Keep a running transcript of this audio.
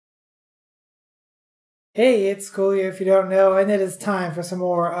Hey, it's Coolio if you don't know, and it is time for some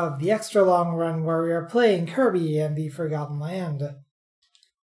more of the extra long run where we are playing Kirby and the Forgotten Land.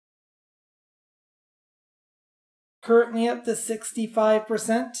 Currently up to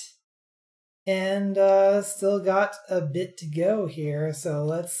 65%, and still got a bit to go here, so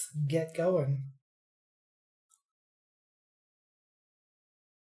let's get going.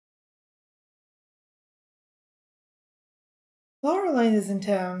 Clawroline is in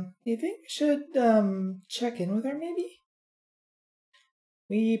town. Do you think we should check in with her, maybe?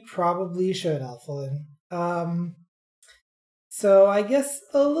 We probably should, Elfilin. So I guess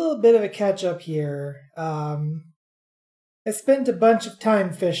a little bit of a catch up here. I spent a bunch of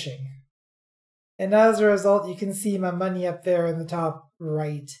time fishing, and as a result, you can see my money up there in the top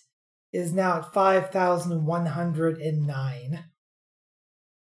right is now at 5,109.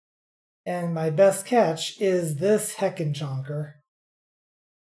 And my best catch is this heckin'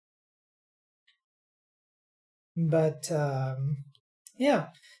 But, yeah,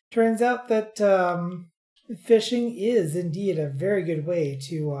 turns out that fishing is indeed a very good way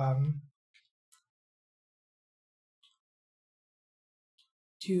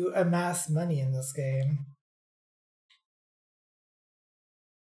to amass money in this game.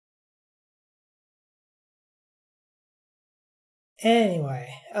 Anyway,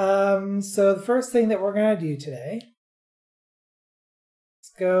 so the first thing that we're gonna do today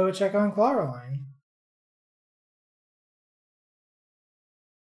is go check on Clawroline.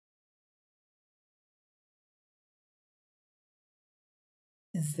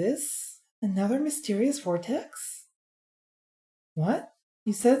 Is this another mysterious vortex? What?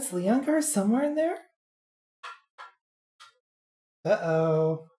 You said it's Leongar somewhere in there?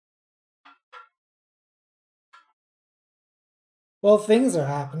 Uh-oh. Well, things are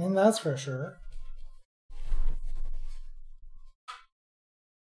happening, that's for sure.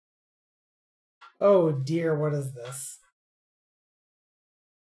 Oh dear, what is this?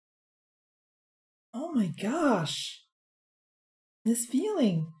 Oh my gosh! This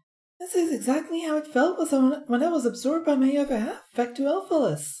feeling! This is exactly how it felt when I was absorbed by my other half, Forgo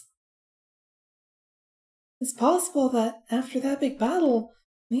Elfilis. It's possible that after that big battle,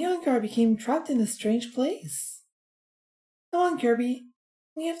 Leongar became trapped in this strange place. Come on, Kirby.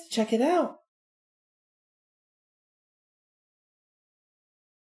 We have to check it out.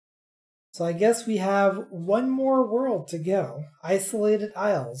 So I guess we have one more world to go. Isolated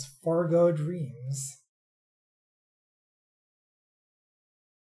Isles, Forgo Dreams.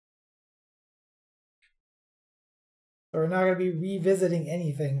 So we're not going to be revisiting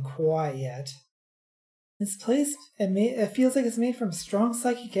anything quite yet. This place, it feels like it's made from strong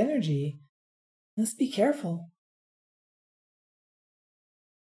psychic energy. Let's be careful.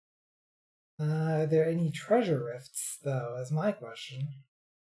 Are there any treasure rifts, though, is my question.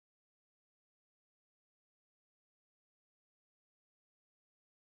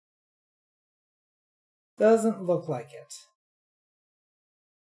 Doesn't look like it.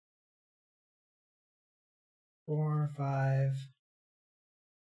 4, 5,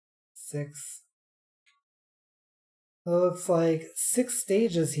 6. It looks like 6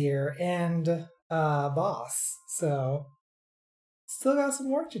 stages here and a boss. So, still got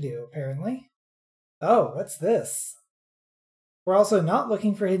some work to do, apparently. Oh, what's this? We're also not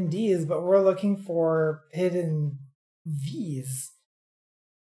looking for hidden Ds, but we're looking for hidden Vs.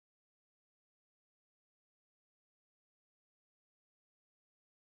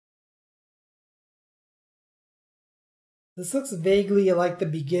 This looks vaguely like the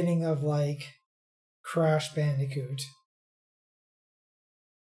beginning of, like, Crash Bandicoot.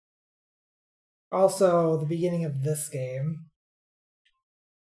 Also, the beginning of this game.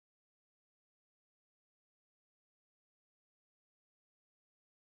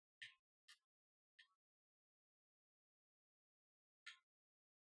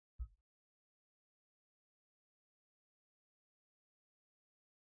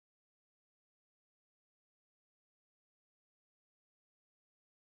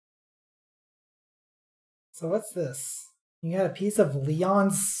 So what's this? You got a piece of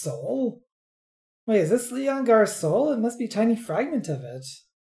Leon's soul? Wait, is this Leongar's soul? It must be a tiny fragment of it.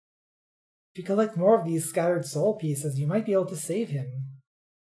 If you collect more of these scattered soul pieces, you might be able to save him.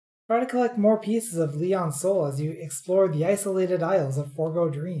 Try to collect more pieces of Leon's soul as you explore the isolated isles of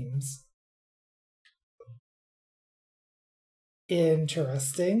Forgo Dreams.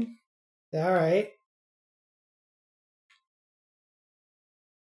 Interesting. Alright.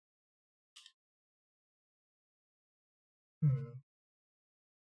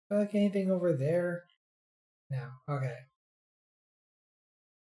 Like anything over there? No. Okay.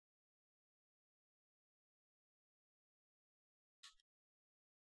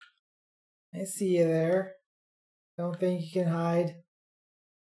 I see you there. Don't think you can hide.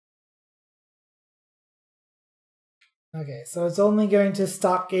 Okay, so it's only going to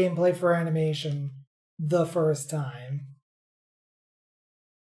stop gameplay for animation the first time.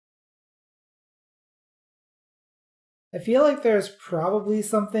 I feel like there's probably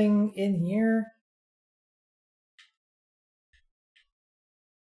something in here.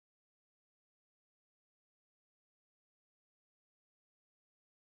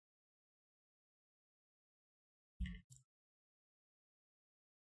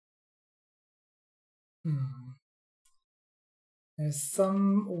 There's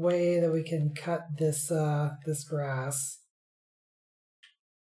some way that we can cut this this grass.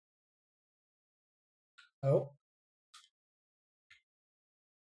 Oh.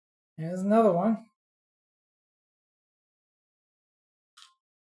 There's another one.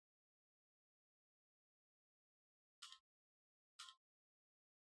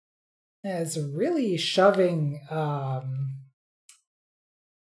 Yeah, it's really shoving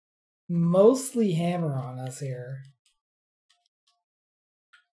mostly hammer on us here.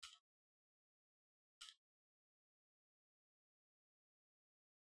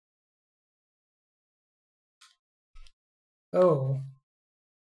 Oh.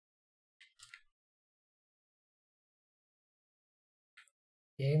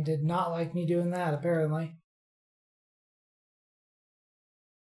 Game did not like me doing that, apparently.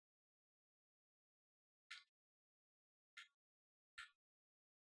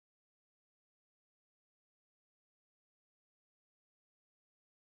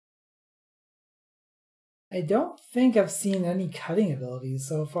 I don't think I've seen any cutting abilities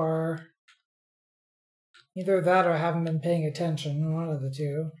so far. Either that or I haven't been paying attention, one of the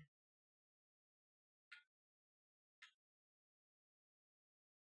two.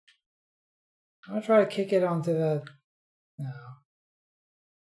 I'm gonna try to kick it onto the... No.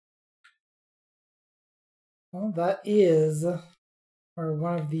 Well, that is... Or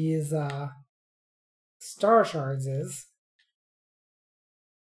one of these star shards is.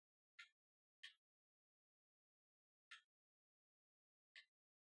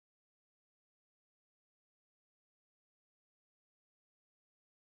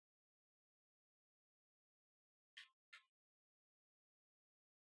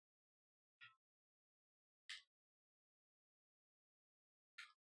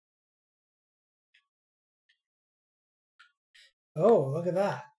 Oh, look at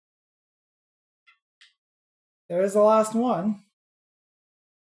that. There is the last one.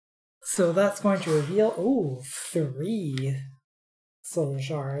 So that's going to reveal, ooh, 3 soul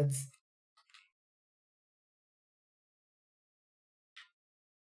shards.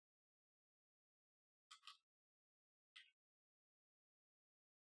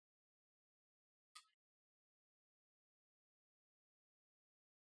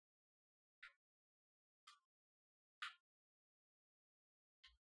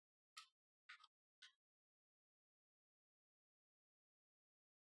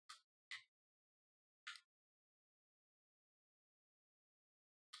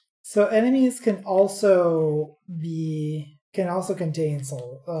 So enemies can also contain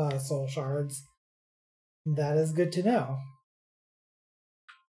soul shards. That is good to know.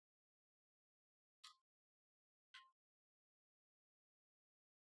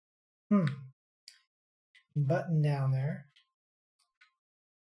 Button down there.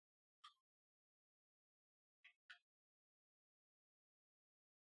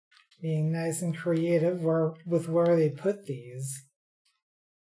 Being nice and creative with where they put these.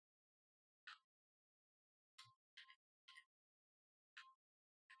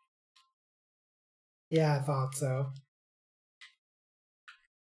 Yeah, I thought so.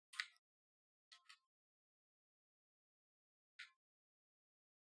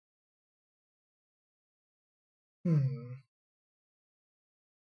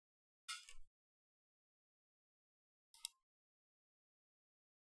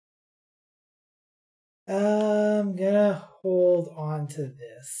 I'm gonna hold on to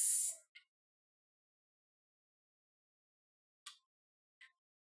this.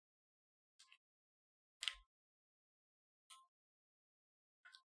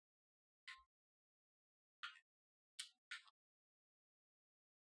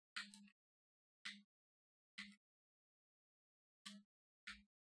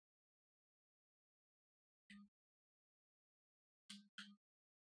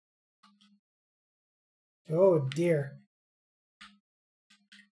 Oh dear.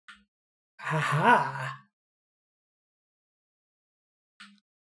 Haha.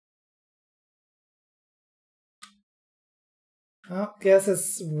 Well, guess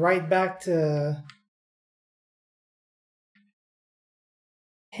it's right back to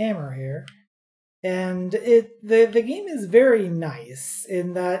hammer here. And the game is very nice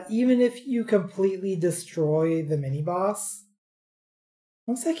in that even if you completely destroy the mini boss,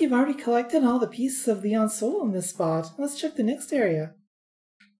 looks like you've already collected all the pieces of Leon's soul in this spot. Let's check the next area.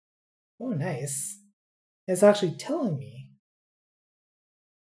 Oh, nice. It's actually telling me.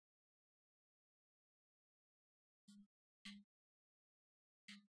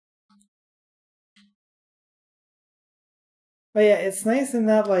 But yeah, it's nice in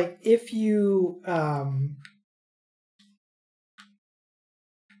that, like, if you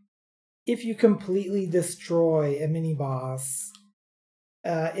completely destroy a mini boss,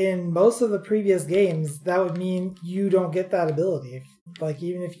 in most of the previous games, that would mean you don't get that ability. Like,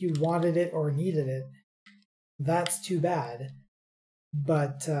 even if you wanted it or needed it, that's too bad.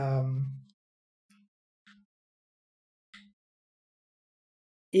 But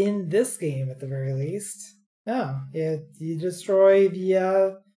in this game, at the very least, you destroy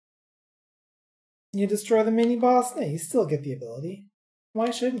the mini boss. No, you still get the ability.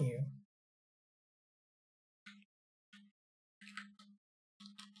 Why shouldn't you?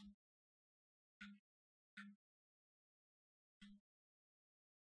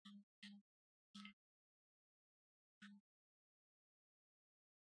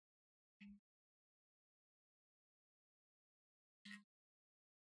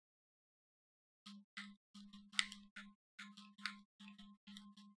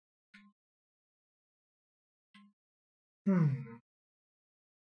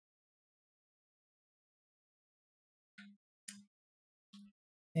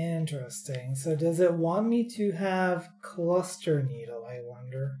 Interesting. So does it want me to have cluster needle, I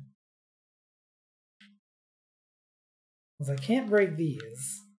wonder? Because I can't break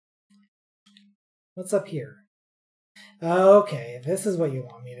these. What's up here? Okay, this is what you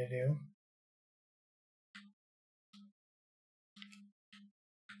want me to do.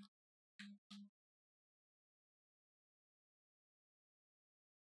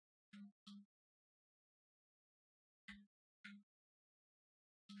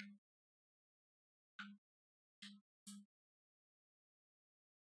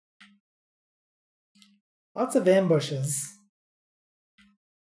 Lots of ambushes.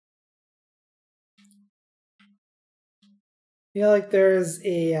 I feel like there's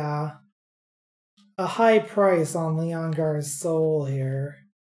a high price on Leongar's soul here.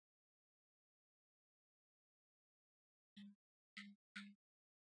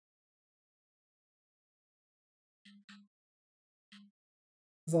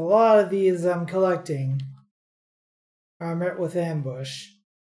 There's a lot of these I'm collecting are met with ambush.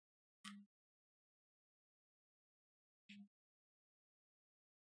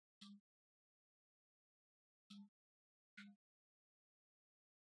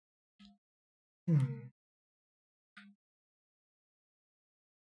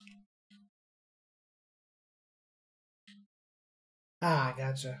 Ah,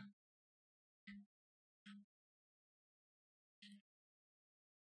 gotcha.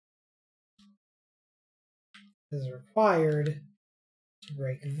 Is required to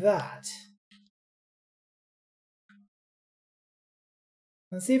break that.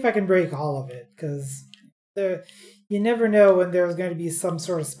 Let's see if I can break all of it, because you never know when there's going to be some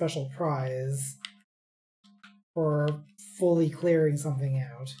sort of special prize for fully clearing something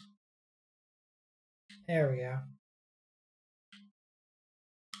out. There we go.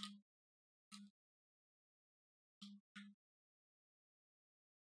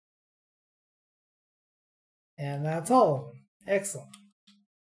 And that's all of them. Excellent.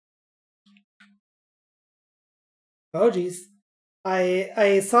 Oh, geez.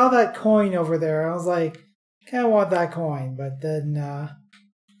 I saw that coin over there. I was like, kind of want that coin, but then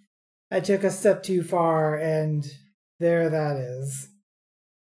I took a step too far, and there that is.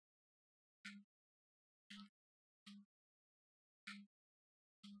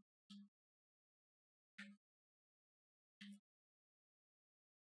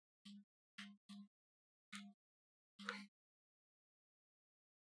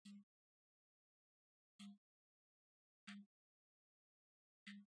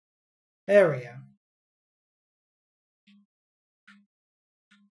 There we go.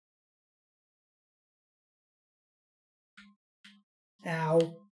 Ow.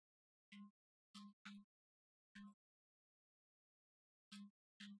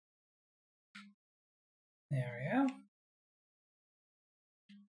 There we go.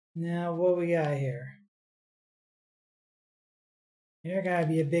 Now, what we got here? You're gonna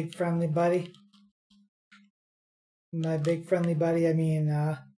be a big friendly buddy. My big friendly buddy, I mean,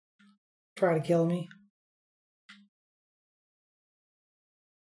 try to kill me.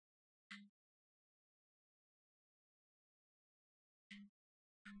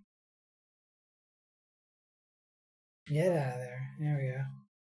 Get out of there. There we go.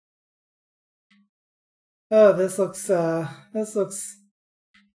 Oh, this looks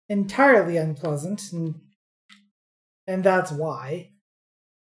entirely unpleasant, and that's why.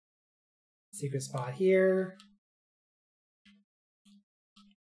 Secret spot here.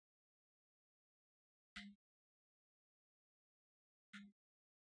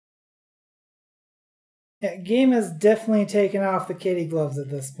 Yeah, game has definitely taken off the kitty gloves at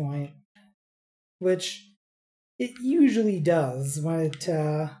this point, which it usually does when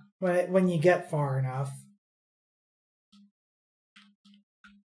you get far enough.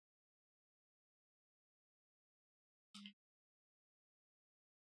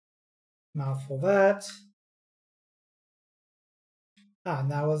 Mouthful that. Ah,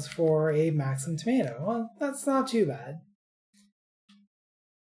 and that was for a Maxim tomato. Well, that's not too bad.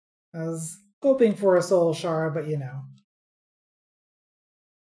 I was hoping for a soul shard, but you know.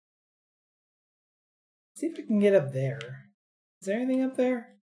 See if we can get up there. Is there anything up there?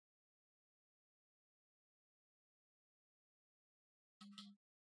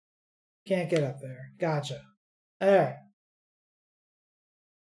 Can't get up there. Gotcha. Alright.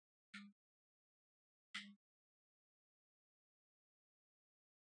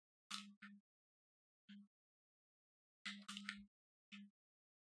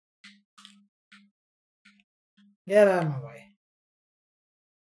 Get out of my way.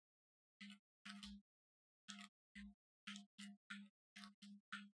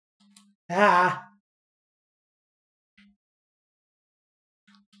 Ah!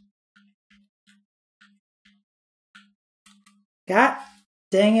 God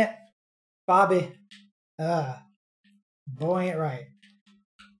dang it, Bobby. Ah. Blowing it right.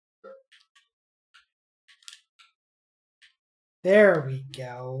 There we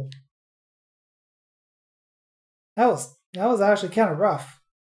go. That was actually kind of rough.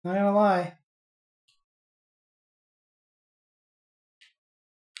 Not gonna lie.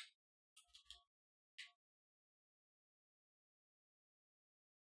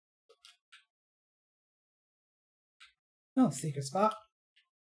 Oh, secret spot.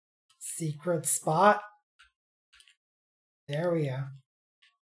 Secret spot. There we go.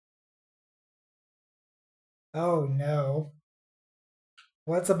 Oh no.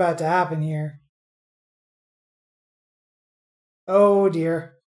 What's about to happen here? Oh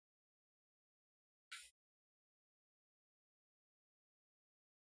dear.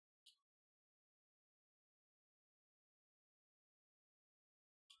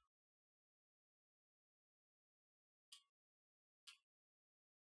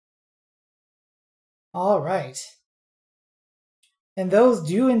 All right. And those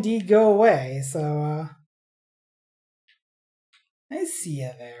do indeed go away, so I see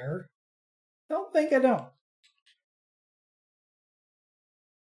you there. Don't think I don't.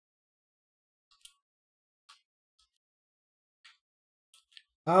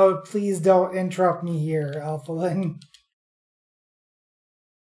 Oh, please don't interrupt me here, Elfilin.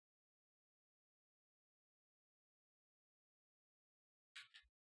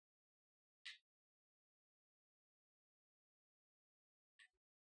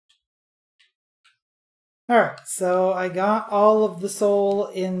 Alright, so I got all of the soul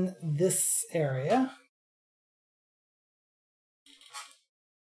in this area.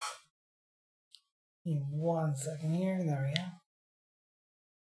 Give me 1 second here. There we go.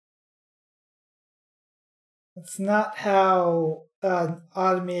 That's not how an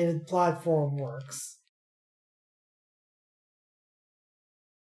automated platform works.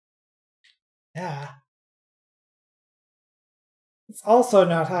 Yeah. It's also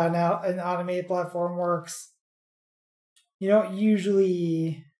not how an automated platform works. You don't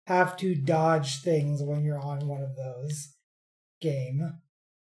usually have to dodge things when you're on one of those game.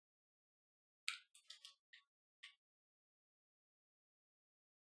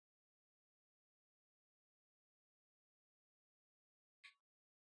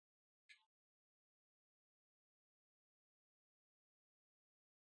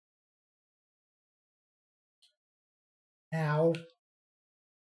 Ow.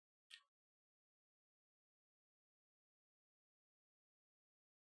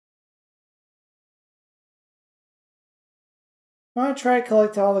 I want to try to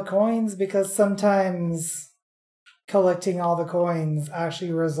collect all the coins because sometimes collecting all the coins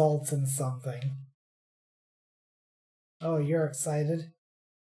actually results in something. Oh, you're excited.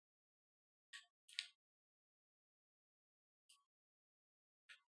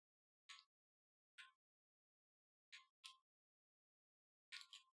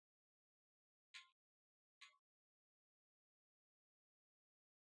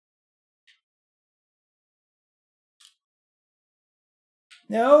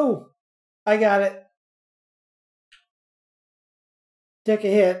 No! I got it. Took a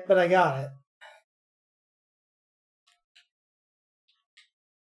hit, but I got it.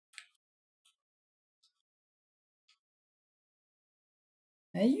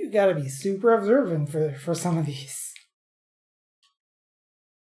 And you gotta be super observant for some of these.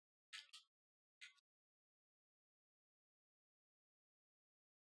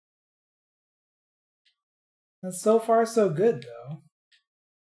 And so far, so good, though.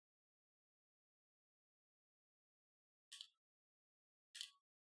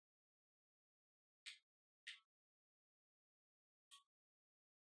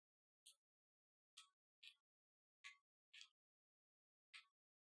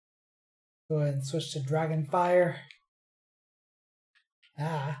 Go ahead and switch to Dragonfire.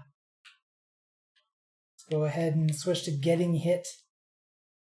 Ah. Let's go ahead and switch to Getting Hit.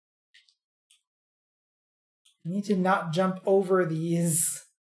 I need to not jump over these.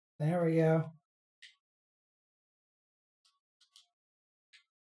 There we go.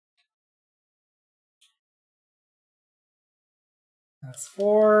 That's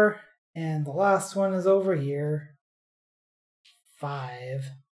 4. And the last one is over here.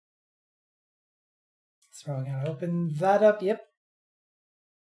 5. So we're going to open that up. Yep.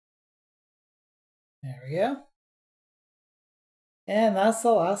 There we go. And that's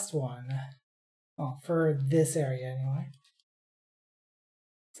the last one. Well, for this area anyway.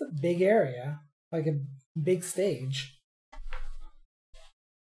 It's a big area. Like a big stage.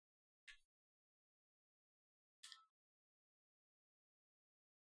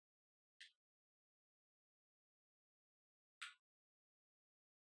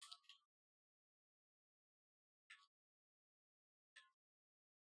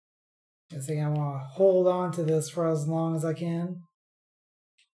 I think I want to hold on to this for as long as I can.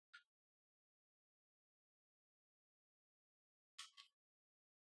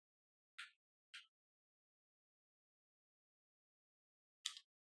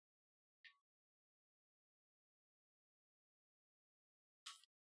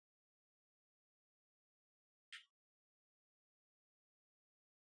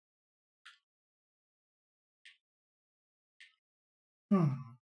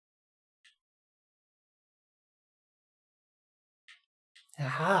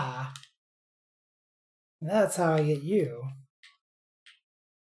 Aha! That's how I get you.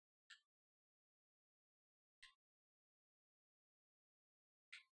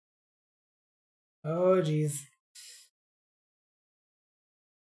 Oh, jeez.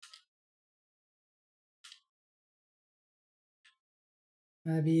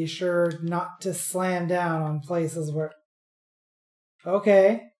 I'd be sure not to slam down on places where...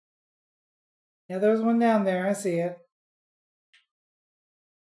 Okay. Yeah, there's one down there. I see it.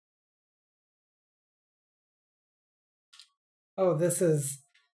 Oh, this is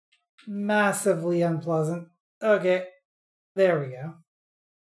massively unpleasant. Okay. There we go.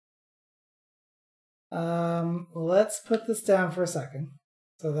 Let's put this down for a second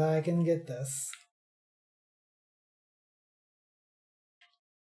so that I can get this.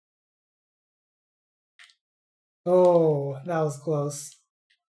 Oh, that was close.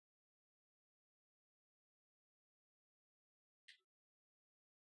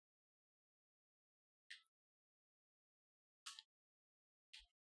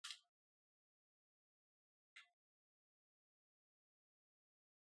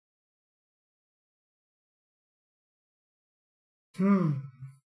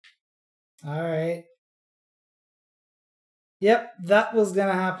 Alright. Yep, that was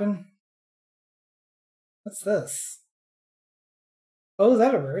gonna happen. What's this? Oh, is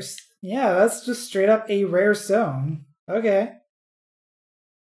that a burst? Yeah, that's just straight up a rare stone. Okay.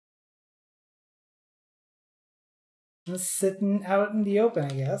 Just sitting out in the open, I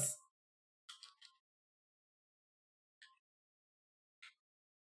guess.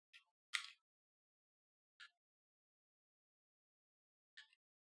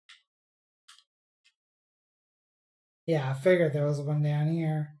 Yeah, I figured there was one down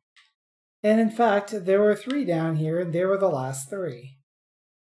here. And in fact, there were 3 down here, and they were the last 3.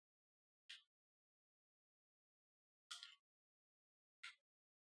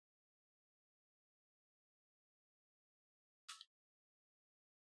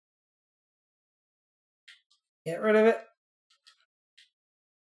 Get rid of it.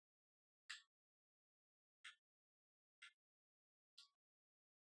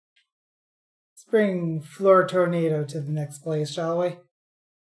 Let's bring Floor Tornado to the next place, shall we?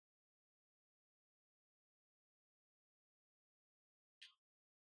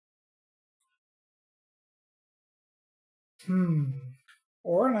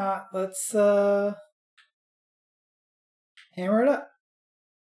 Or not. Let's hammer it up.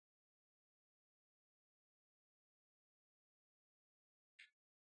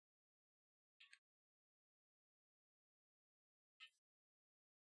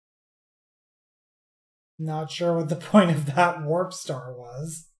 Not sure what the point of that warp star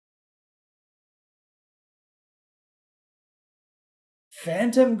was.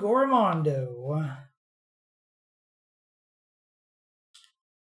 Phantom Gormondo.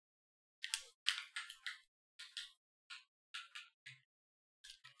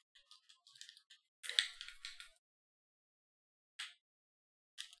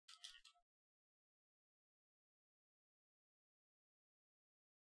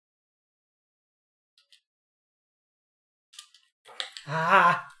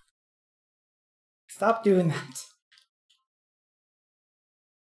 Ah! Stop doing that.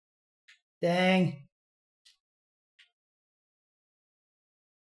 Dang.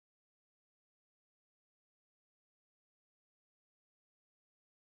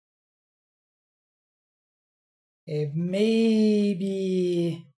 Maybe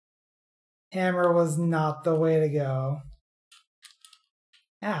hammer was not the way to go.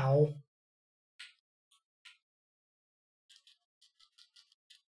 Ow.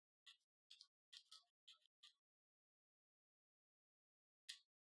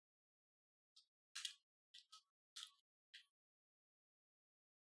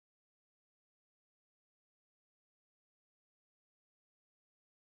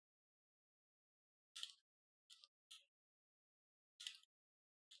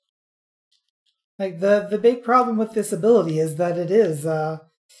 Like, the big problem with this ability is that it is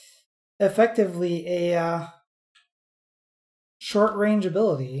effectively a short-range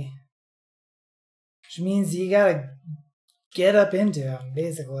ability. Which means you gotta get up into him,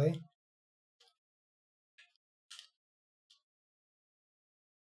 basically.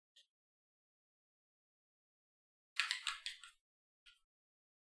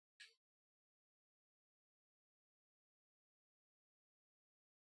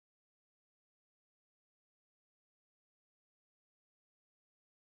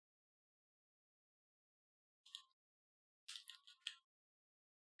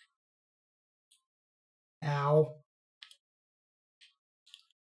 Ow.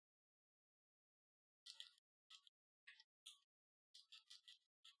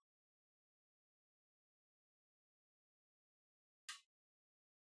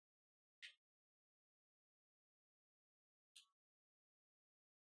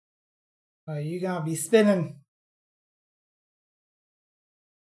 Oh, you gonna be spinning.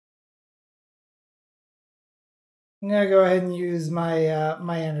 I'm gonna go ahead and use my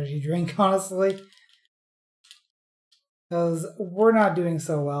my energy drink, honestly, because we're not doing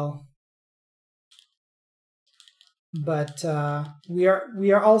so well. But we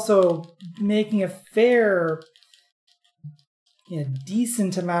are also making a fair,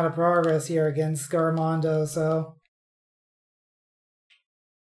 decent amount of progress here against Scarmondo. So.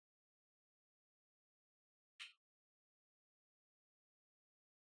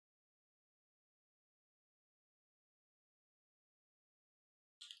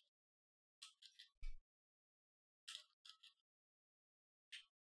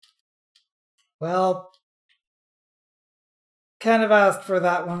 Well, kind of asked for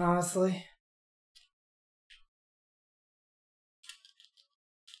that one, honestly.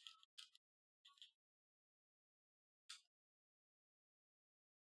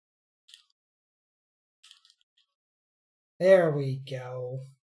 There we go.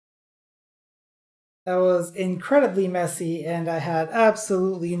 That was incredibly messy, and I had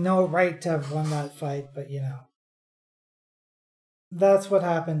absolutely no right to have won that fight, but that's what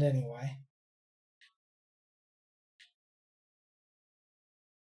happened anyway.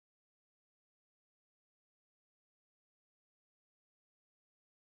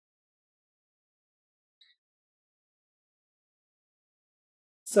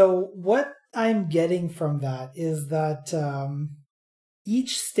 So what I'm getting from that is that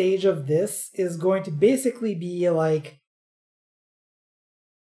each stage of this is going to basically be like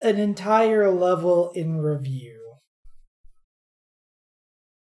an entire level in review.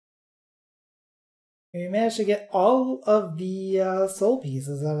 We managed to get all of the soul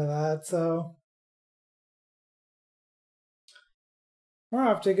pieces out of that, so we're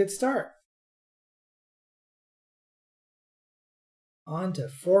off to a good start. On to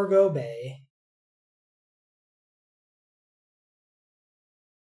Forgo Bay.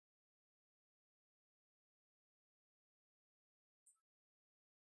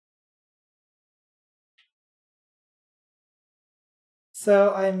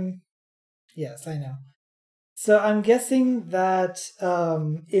 So yes, I know. So I'm guessing that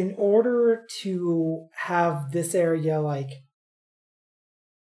in order to have this area like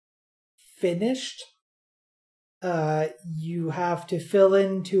finished, you have to fill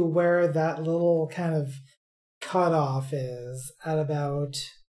into where that little kind of cutoff is at about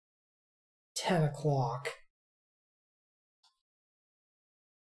 10 o'clock.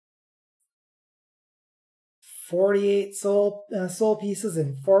 48 soul pieces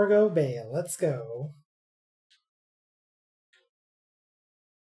in Forgo Bay. Let's go.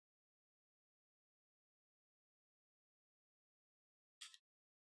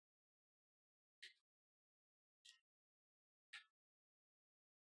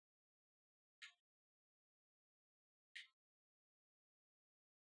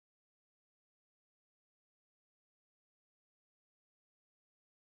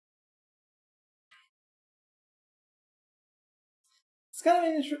 It's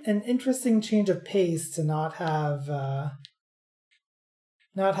kind of an interesting change of pace to not have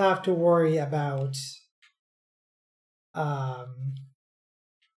to worry about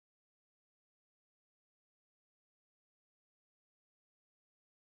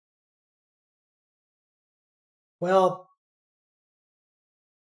well,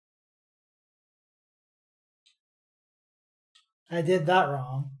 I did that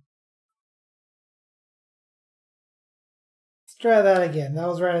wrong. Let's try that again. That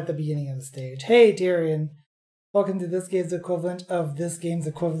was right at the beginning of the stage. Hey, Tyrion. Welcome to this game's equivalent of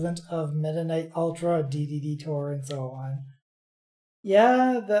Meta Knight Ultra, DDD Tour, and so on.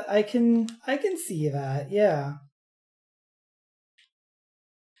 Yeah, I can see that. Yeah.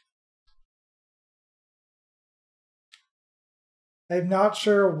 I'm not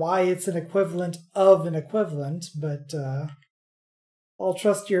sure why it's an equivalent of an equivalent, but I'll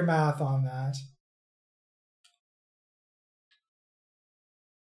trust your math on that.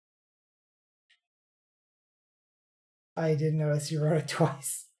 I didn't notice you wrote it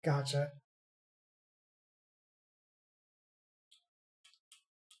twice. Gotcha.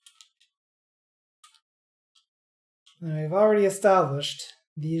 And we've already established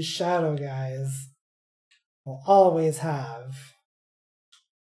these shadow guys will always have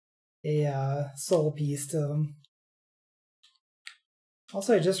a soul piece to them.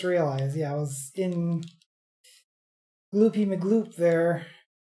 Also, I just realized, yeah, I was in Gloopy McGloop there.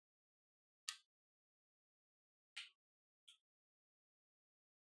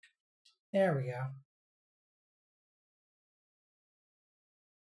 There we go.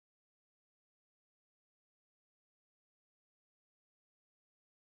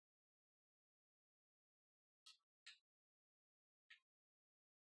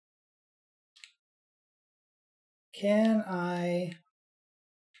 Can I?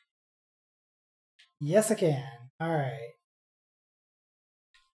 Yes, I can. All right.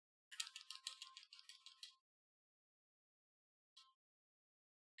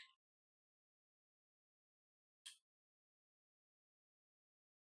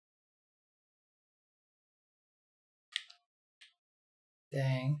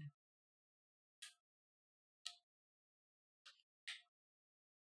 Dang.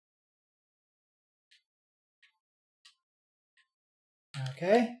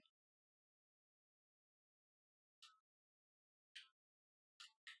 Okay.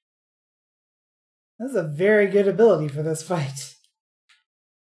 This is a very good ability for this fight.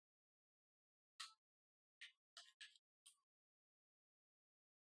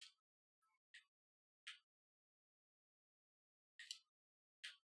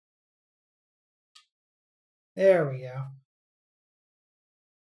 There we go.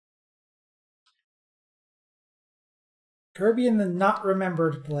 Kirby in the not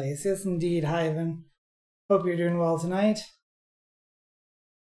remembered place. Yes, indeed, Hyven. Hope you're doing well tonight.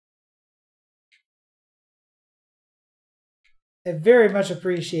 I very much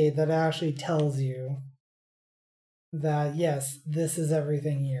appreciate that it actually tells you that, yes, this is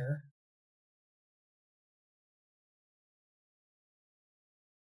everything here.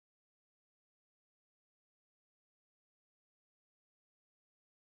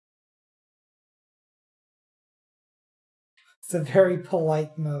 It's a very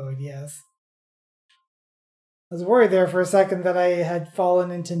polite mode, yes. I was worried there for a second that I had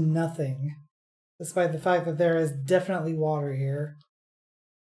fallen into nothing, despite the fact that there is definitely water here.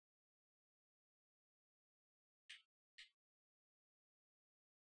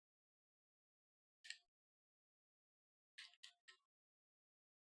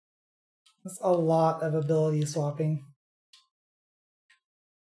 That's a lot of ability swapping.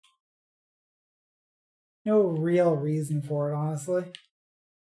 No real reason for it, honestly.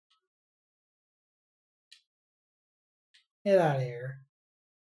 Get out of here.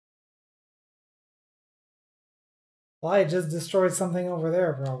 Well, I just destroyed something over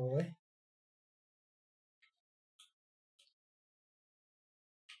there, probably.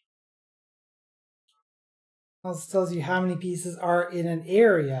 Also tells you how many pieces are in an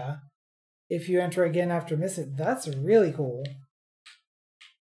area if you enter again after missing. That's really cool.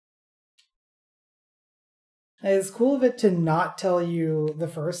 It's cool of it to not tell you the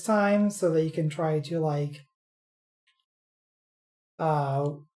first time so that you can try to, like,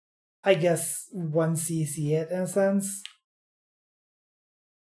 I guess 1cc it in a sense.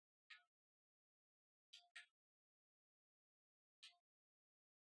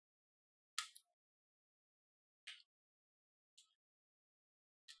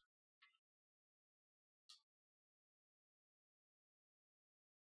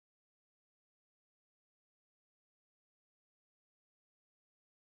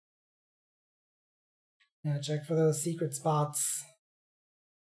 Yeah, check for those secret spots.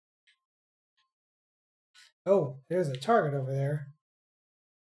 Oh, there's a target over there.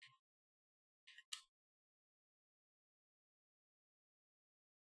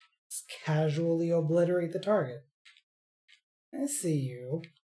 Just casually obliterate the target. I see you.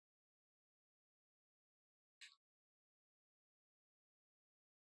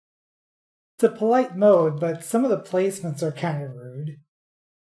 It's a polite mode, but some of the placements are kind of rude.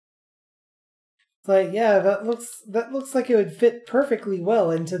 It's like, yeah, that looks like it would fit perfectly well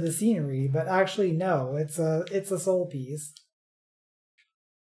into the scenery, but actually no, it's a soul piece.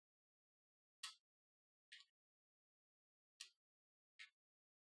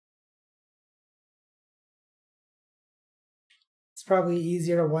 It's probably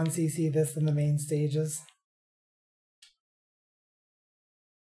easier to 1cc this than the main stages.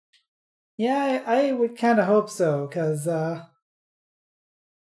 Yeah, I would kind of hope so, because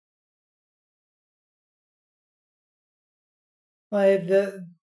like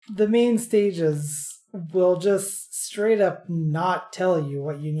the main stages will just straight up not tell you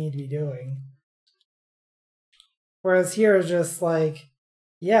what you need to be doing. Whereas here is just like,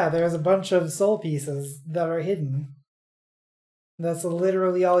 yeah, there's a bunch of soul pieces that are hidden. That's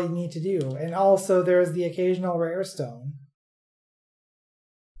literally all you need to do. And also there's the occasional rare stone.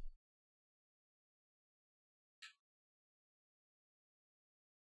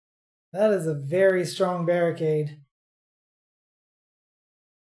 That is a very strong barricade.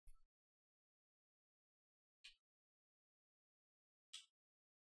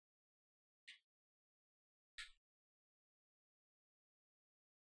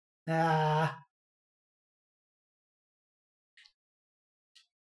 Ah.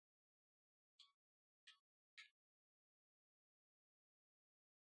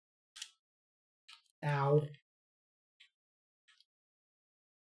 Ow.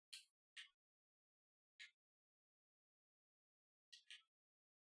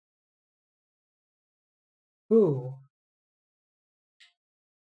 Ooh.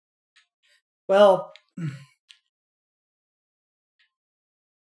 Well,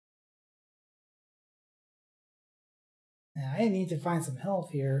 I need to find some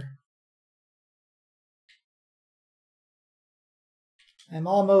health here. I'm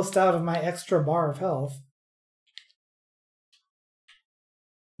almost out of my extra bar of health.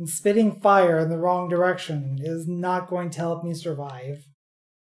 And spitting fire in the wrong direction is not going to help me survive.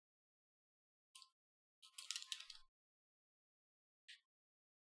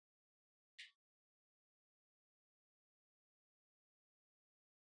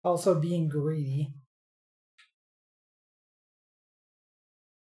 Also being greedy.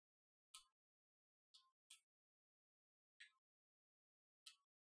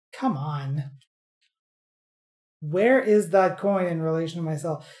 Come on. Where is that coin in relation to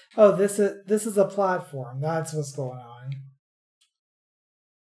myself? Oh, this is a platform. That's what's going on.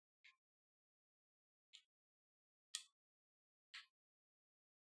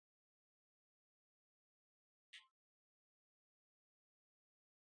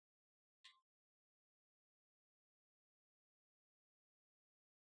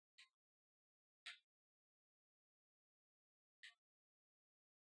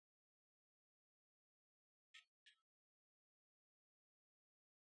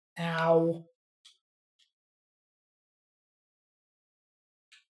 Ow.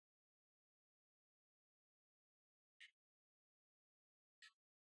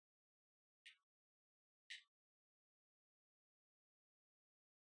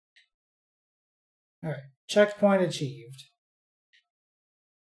 Alright, checkpoint achieved.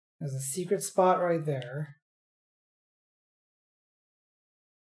 There's a secret spot right there.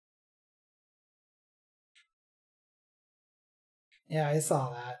 Yeah, I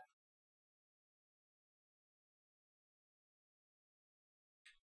saw that.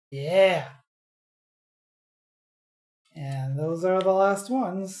 Yeah! And those are the last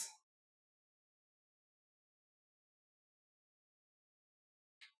ones.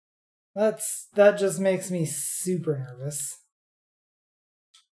 That just makes me super nervous.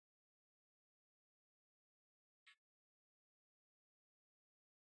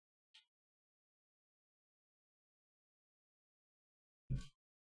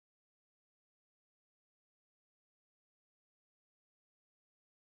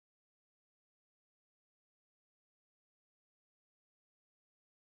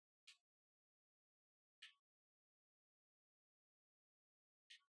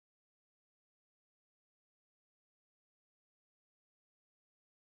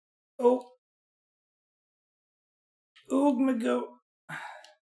 Oh. Oh my god.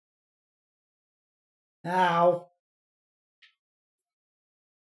 Ow.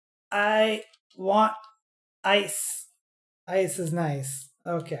 I want ice. Ice is nice.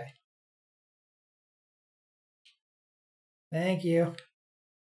 Okay. Thank you.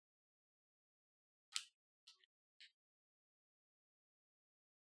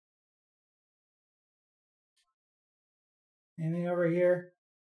 Anything over here?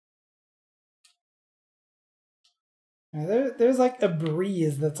 There's like a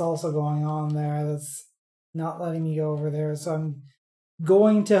breeze that's also going on there that's not letting me go over there, so I'm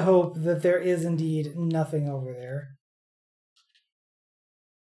going to hope that there is indeed nothing over there.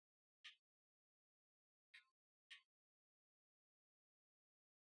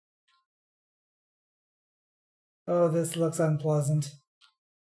 Oh, this looks unpleasant.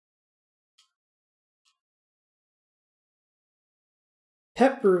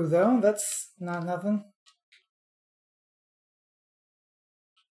 Pet brew, though, that's not nothing.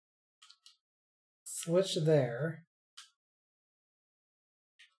 Switch there.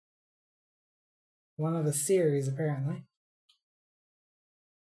 One of a series, apparently.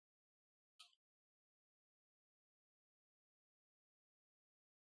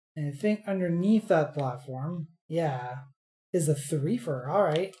 And I think underneath that platform, yeah, is a threefer.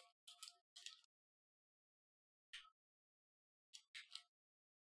 Alright.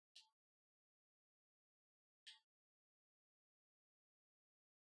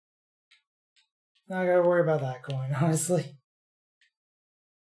 Not gotta worry about that coin, honestly.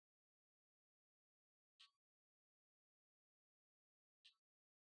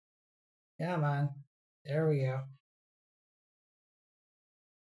 Come on. There we go.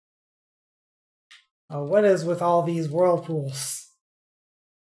 Oh, what is with all these whirlpools?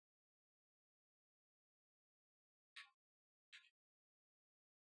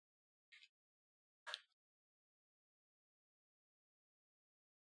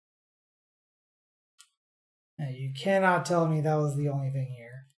 Now, you cannot tell me that was the only thing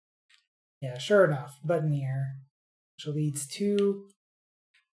here. Yeah, sure enough. Button here. Which leads to...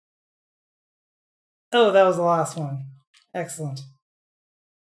 Oh, that was the last one. Excellent.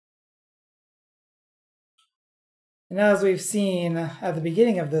 And as we've seen at the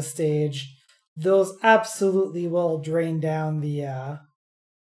beginning of this stage, those absolutely will drain down the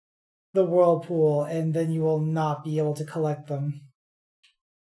whirlpool, and then you will not be able to collect them.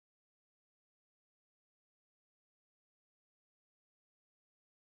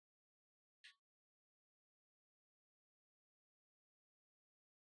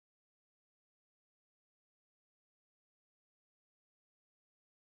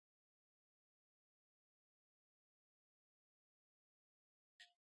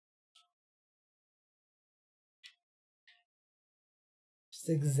 Just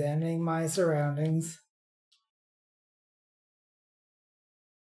examining my surroundings.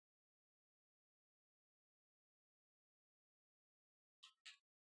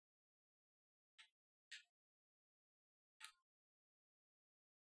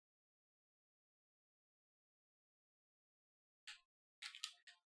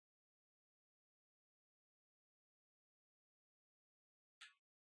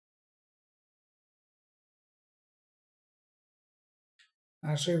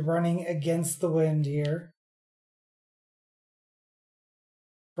 Actually running against the wind here.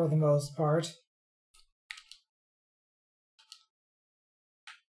 For the most part.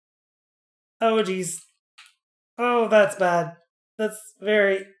 Oh, geez. Oh, that's bad. That's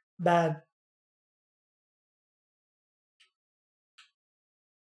very bad.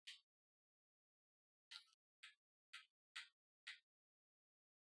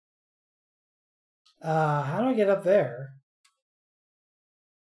 How do I get up there?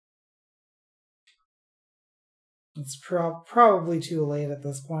 It's probably too late at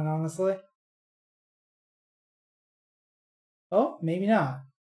this point, honestly. Oh, maybe not.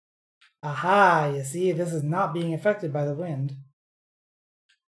 Aha, you see, this is not being affected by the wind.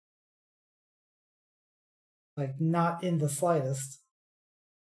 Like, not in the slightest.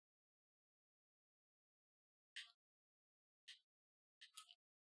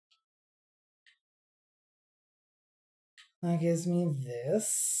 That gives me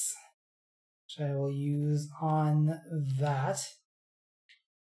this, which I will use on that.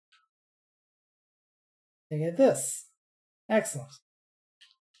 I get this. Excellent.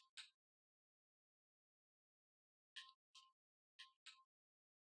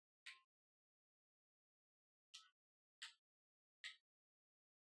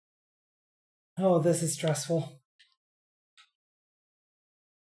 Oh, this is stressful.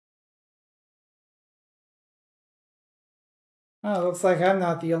 Oh, looks like I'm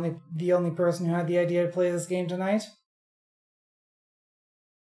not the only person who had the idea to play this game tonight.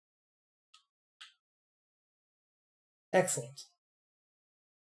 Excellent.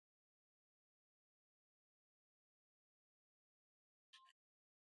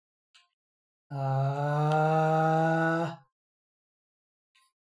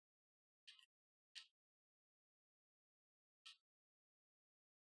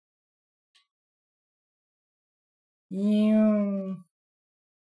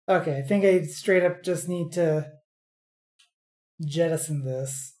 Okay, I think I straight up just need to jettison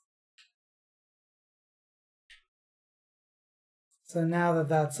this. So now that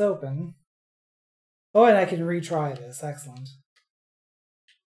that's open... Oh, and I can retry this. Excellent.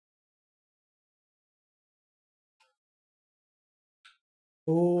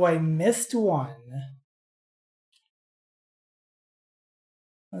 Oh, I missed one.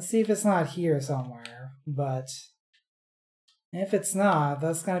 Let's see if it's not here somewhere. But if it's not,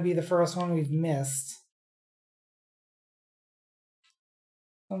 that's going to be the first one we've missed.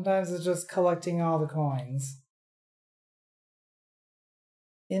 Sometimes it's just collecting all the coins.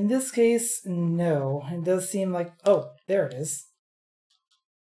 In this case, no. It does seem like... Oh, there it is.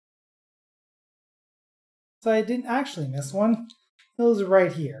 So I didn't actually miss one. It was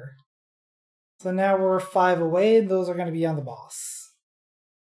right here. So now we're 5 away, and those are going to be on the boss.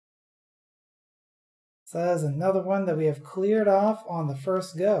 So that is another one that we have cleared off on the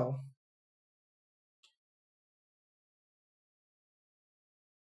first go.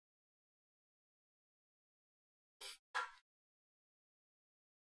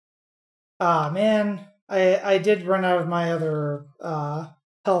 Ah, man. I did run out of my other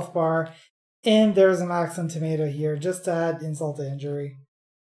health bar. And there's a Maxim tomato here, just to add insult to injury.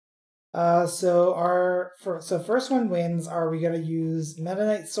 So first one wins. Are we gonna use Meta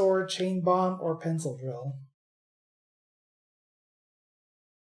Knight Sword, Chain Bomb, or Pencil Drill?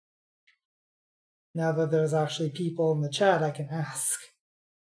 Now that there's actually people in the chat, I can ask.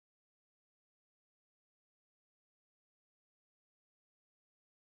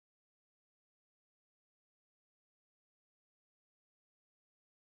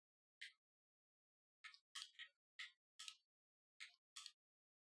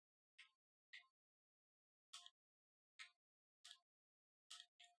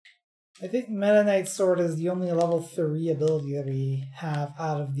 I think Meta Knight Sword is the only level 3 ability that we have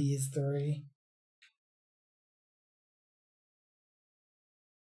out of these 3.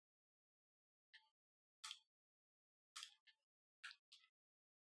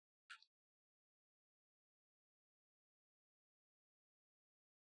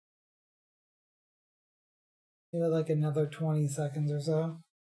 Maybe like another 20 seconds or so.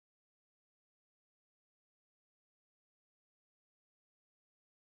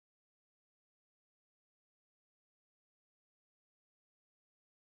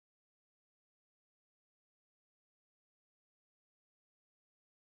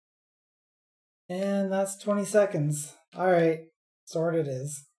 And that's 20 seconds. Alright, sword it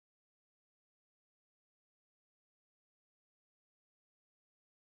is.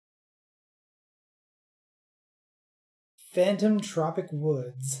 Phantom Tropic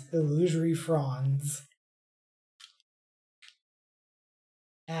Woods, Illusory Fronds.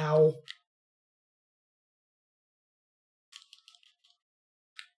 Ow.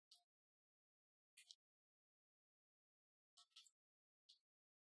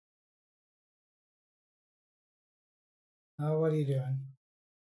 Oh, what are you doing?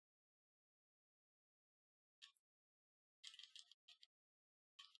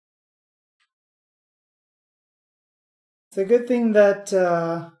 It's a good thing that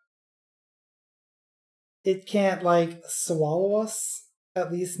it can't, like, swallow us.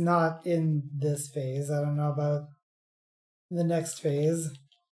 At least not in this phase. I don't know about the next phase.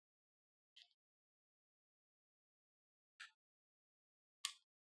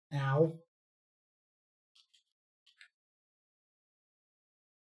 Ow.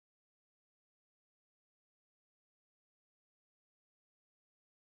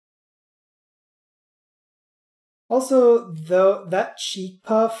 Also, though, that cheek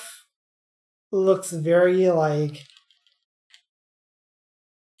puff looks very, like,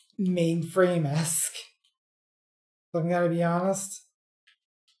 mainframe-esque. If I'm gonna be honest.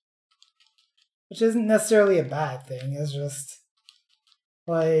 Which isn't necessarily a bad thing, it's just,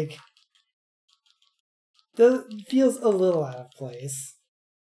 like, feels a little out of place.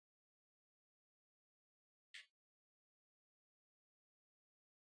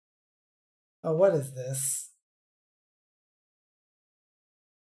 Oh, what is this?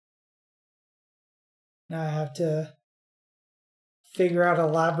 Now I have to figure out a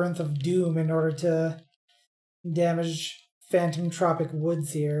labyrinth of doom in order to damage Phantom Tropic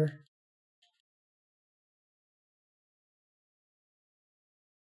Woods here.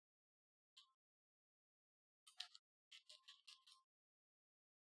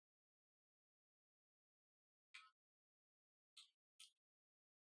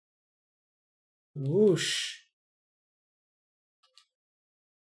 Whoosh.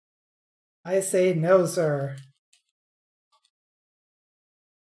 I say no, sir.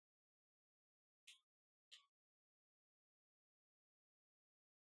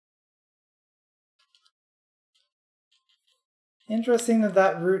 Interesting that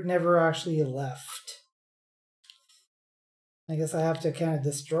that route never actually left. I guess I have to kind of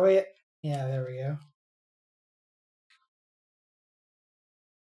destroy it. Yeah, there we go.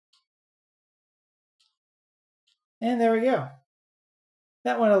 And there we go.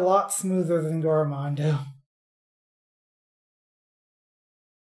 That went a lot smoother than Gormondo.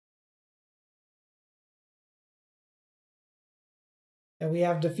 And we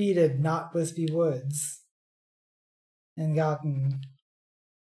have defeated Not Wispy Woods. And gotten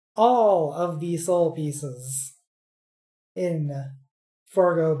all of the soul pieces in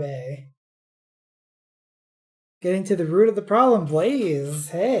Forgo Bay. Getting to the root of the problem, Blaze.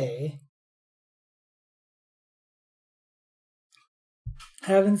 Hey.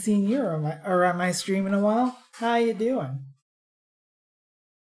 Haven't seen you around my stream in a while. How you doing?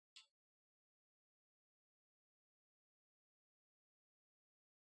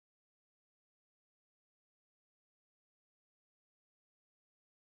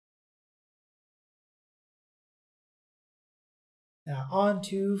 Now on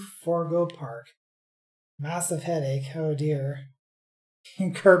to Forgo Park. Massive headache, oh dear.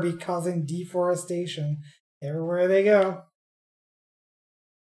 Kirby causing deforestation everywhere they go.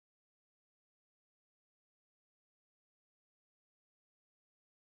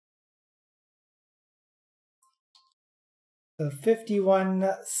 So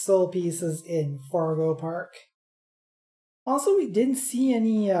 51 soul pieces in Forgo Park. Also, we didn't see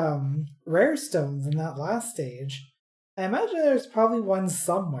any rare stones in that last stage. I imagine there's probably one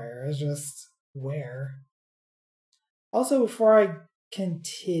somewhere, it's just where. Also, before I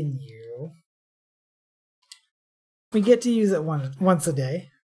continue, we get to use it once a day.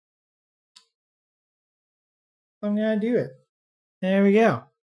 I'm gonna do it. There we go.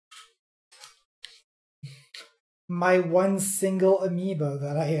 My one single amiibo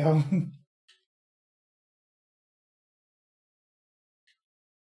that I own.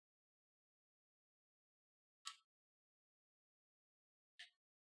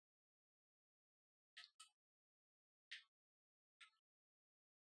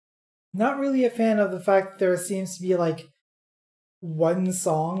 Not really a fan of the fact that there seems to be like one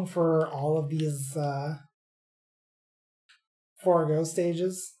song for all of these Forgo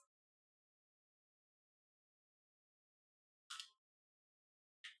stages.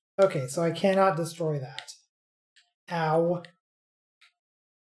 Okay, so I cannot destroy that. Ow.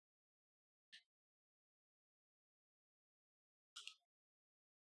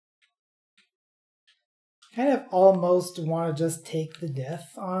 Kind of almost want to just take the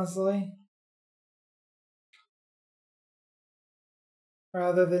death, honestly.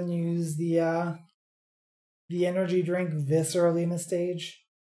 Rather than use the energy drink this early in the stage.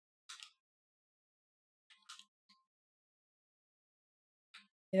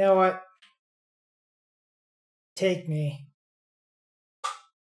 You know what? Take me.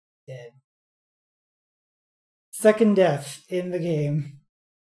 Dead. Second death in the game.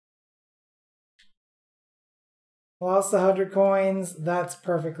 Lost 100 coins, that's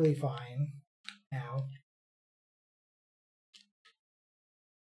perfectly fine. Now.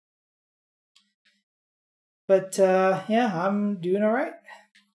 But yeah, I'm doing alright.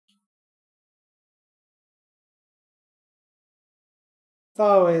 It's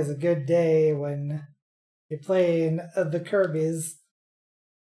always a good day when you're playing the Kirbys.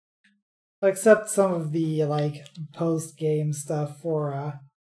 Except some of the like post-game stuff for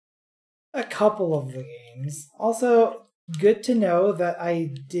a couple of the games. Also, good to know that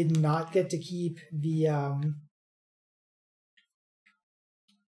I did not get to keep the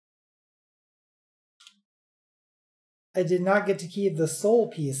I did not get to keep the soul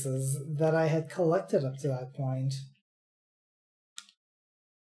pieces that I had collected up to that point.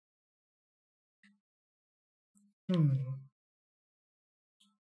 There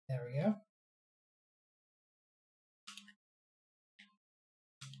we go.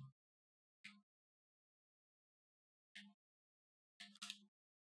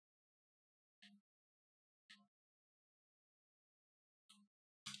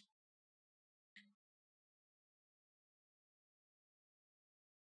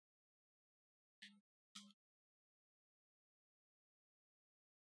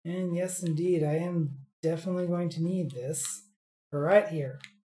 And yes, indeed, I am definitely going to need this. Right here.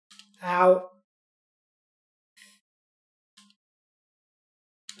 Ow.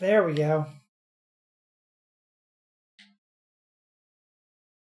 There we go.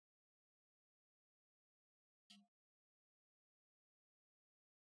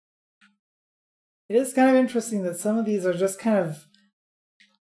 It is kind of interesting that some of these are just kind of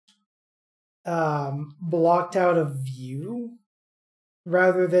blocked out of view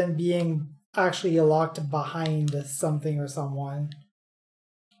rather than being actually locked behind something or someone.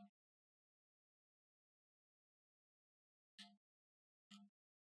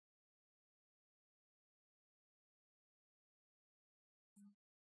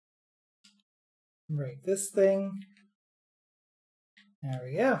 Break this thing. There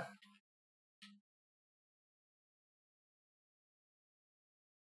we go.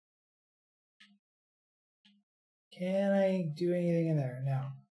 Can I do anything in there? No.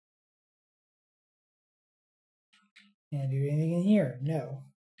 Can I do anything in here? No.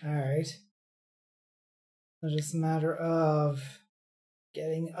 Alright. It's just a matter of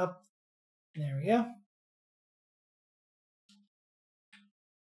getting up. There we go.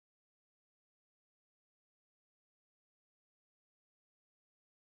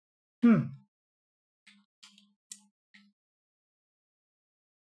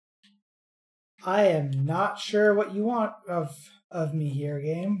 I am not sure what you want of me here,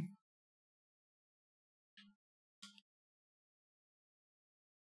 game.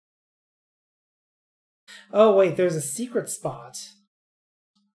 Oh wait, there's a secret spot.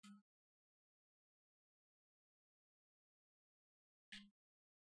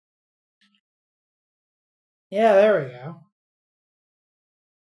 Yeah, there we go.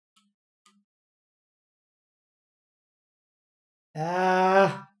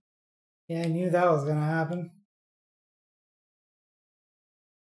 Ah, yeah, I knew that was gonna happen.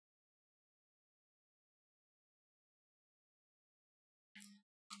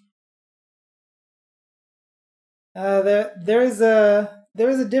 There's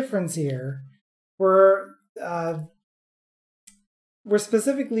a difference here. We're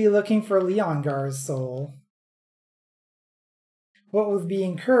specifically looking for Leongar's soul. What with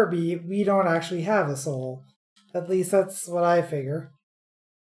being Kirby, we don't actually have a soul. At least that's what I figure.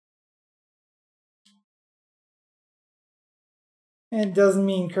 And it doesn't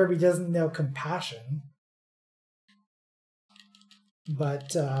mean Kirby doesn't know compassion.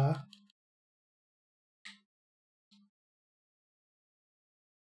 But, ow.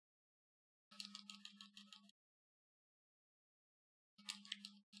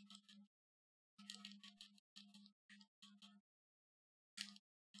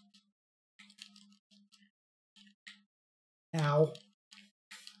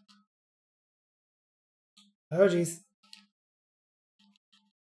 Oh, jeez.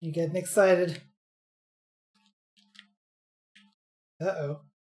 You getting excited. Uh-oh.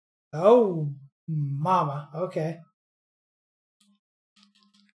 Oh, mama. Okay.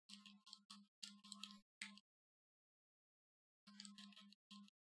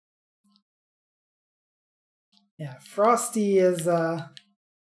 Yeah, Frosty is,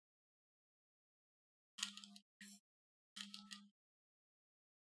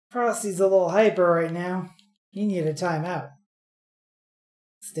 Frosty's a little hyper right now. You need a timeout.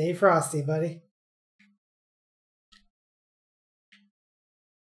 Stay frosty, buddy.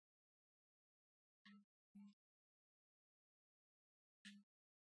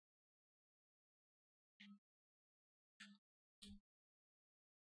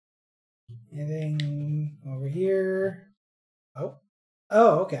 Anything over here? Oh.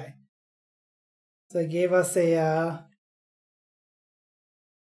 Oh, okay. So it gave us a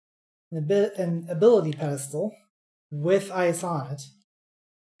an ability pedestal with ice on it.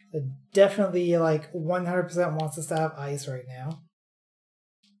 It definitely like 100% wants us to have ice right now.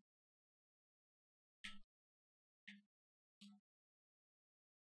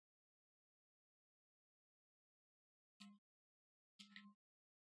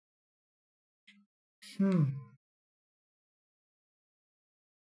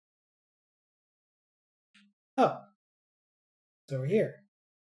 Oh. It's over here.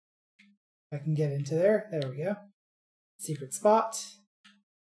 I can get into there. There we go. Secret spot.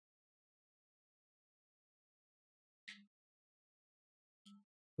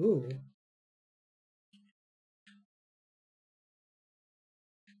 Ooh.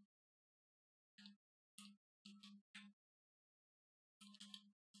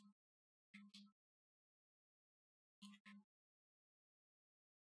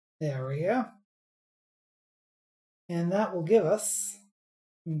 There we go. And that will give us,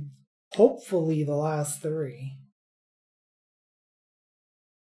 hopefully, the last three.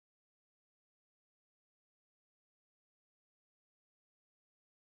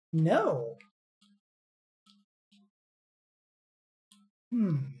 No.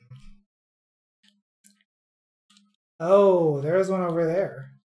 Oh, there's one over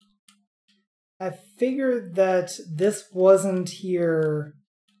there. I figured that this wasn't here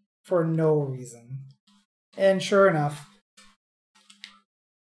for no reason. And sure enough,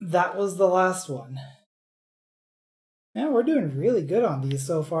 that was the last one. Yeah, we're doing really good on these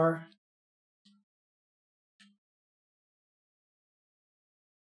so far.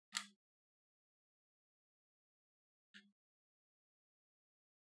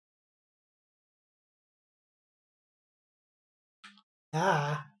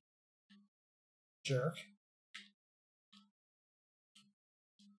 Ah. Jerk.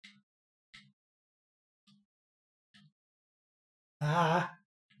 Ah.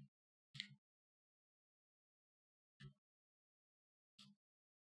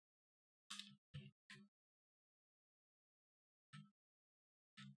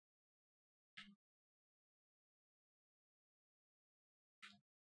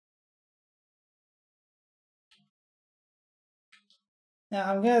 Now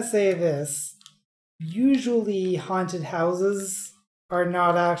I'm gonna say this. Usually haunted houses are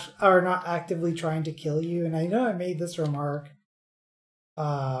not actively trying to kill you, and I know I made this remark.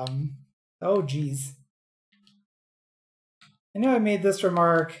 Oh geez. I know I made this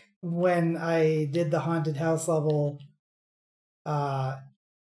remark when I did the haunted house level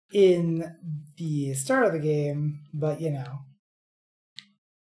in the start of the game, but you know,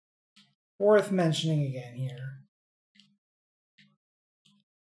 worth mentioning again here.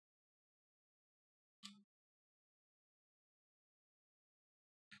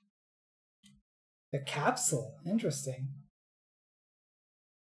 The capsule, interesting.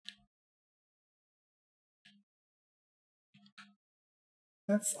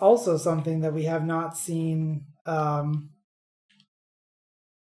 That's also something that we have not seen at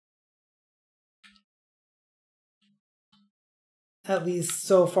least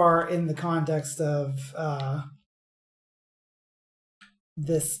so far in the context of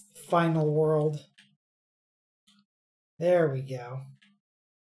this final world. There we go.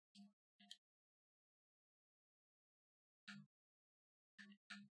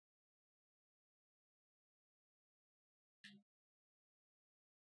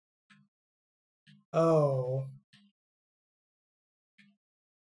 Oh.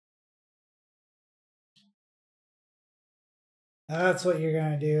 That's what you're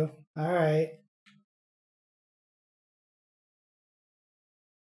gonna do. Alright.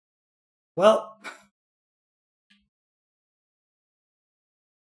 Well.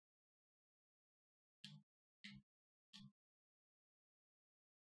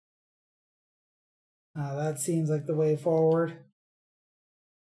 That seems like the way forward.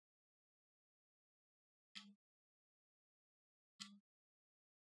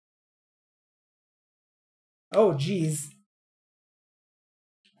 Oh, geez.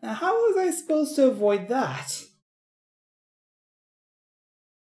 Now, how was I supposed to avoid that?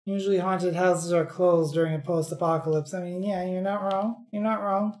 Usually haunted houses are closed during a post-apocalypse. I mean, yeah, you're not wrong. You're not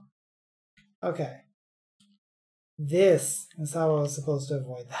wrong. Okay. This is how I was supposed to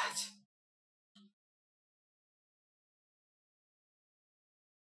avoid that.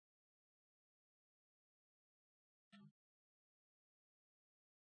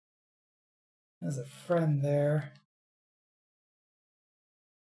 There's a friend there.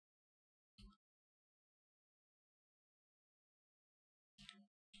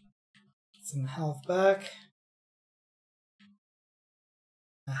 Some health back.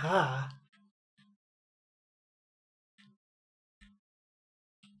 Aha.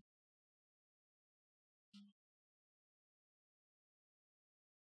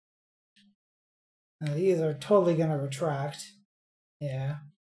 Now these are totally gonna retract. Yeah.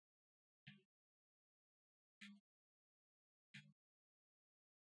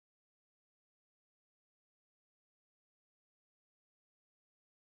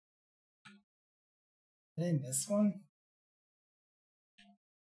 Did I miss one?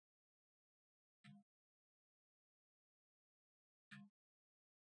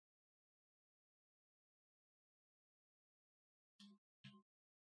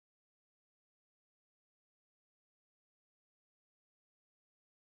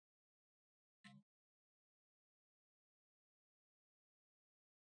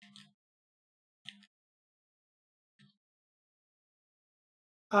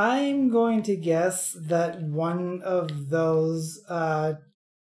 I'm going to guess that one of those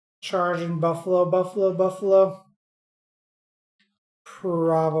charging buffalo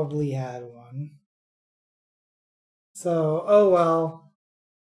probably had one. So, oh well.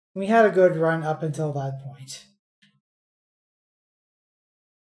 We had a good run up until that point.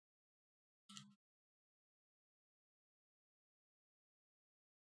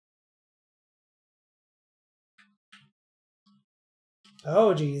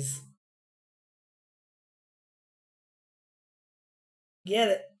 Oh, geez. Get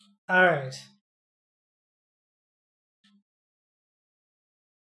it. Alright.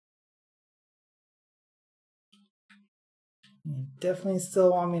 You definitely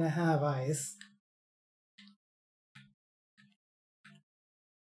still want me to have ice.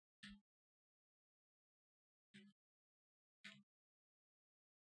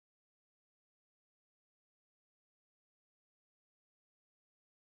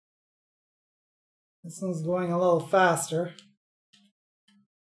 This one's going a little faster.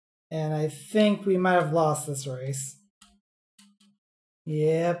 And I think we might have lost this race.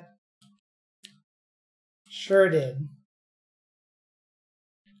 Yep. Sure did.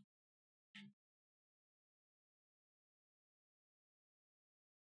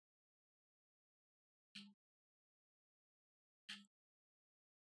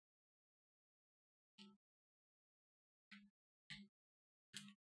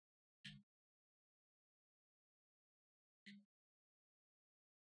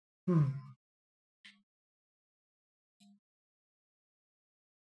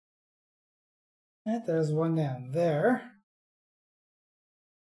 And there's one down there.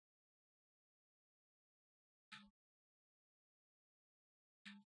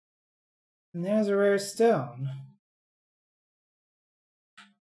 And there's a rare stone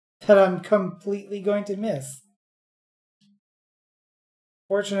that I'm completely going to miss.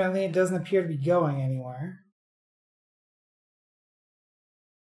 Fortunately, it doesn't appear to be going anywhere.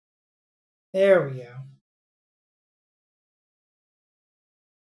 There we go.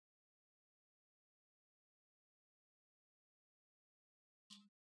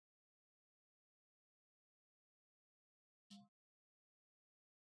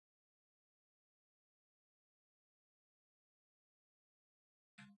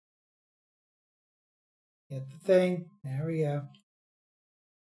 Get the thing. There we go.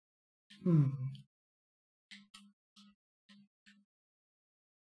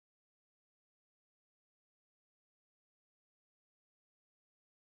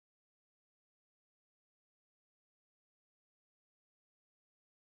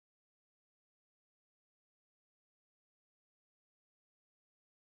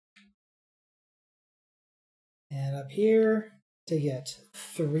 And up here to get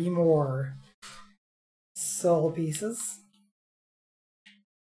 3 more soul pieces.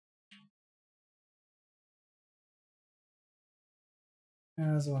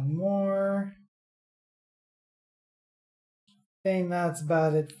 There's one more. I think that's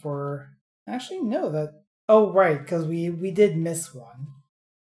about it for... Actually, no, that... Oh, right, because we did miss one.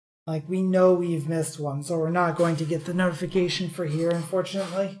 Like, we know we've missed one, so we're not going to get the notification for here,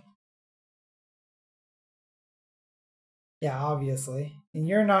 unfortunately. Yeah, obviously. And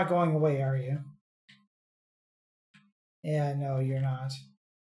you're not going away, are you? Yeah, no, you're not.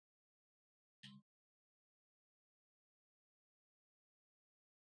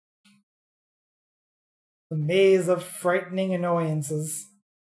 The maze of frightening annoyances.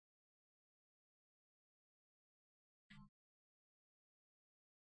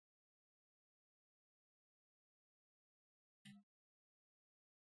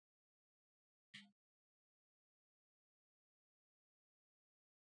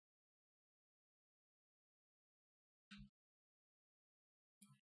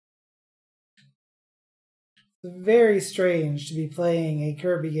 It's very strange to be playing a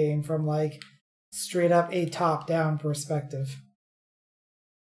Kirby game from, like, straight up a top-down perspective.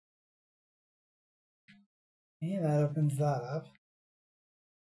 Okay, that opens that up.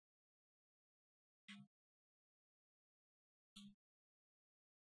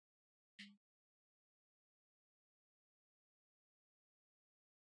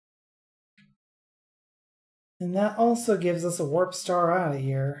 And that also gives us a warp star out of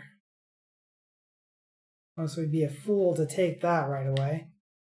here. Else we'd be a fool to take that right away.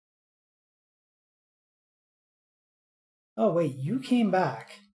 Oh wait, you came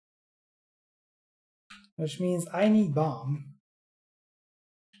back. Which means I need bomb.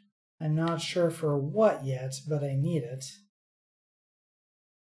 I'm not sure for what yet, but I need it.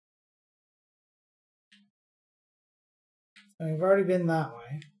 So we've already been that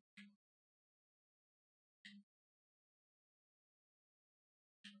way.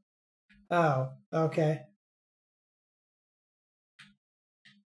 Oh, okay.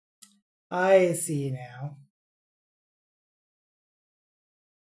 I see now.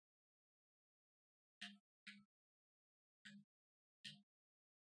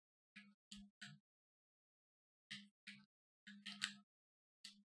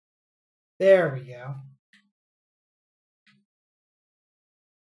 There we go.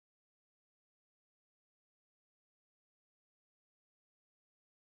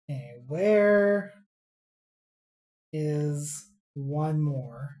 where is one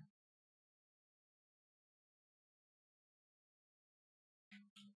more?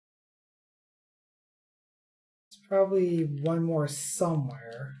 There's probably one more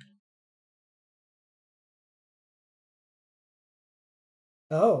somewhere.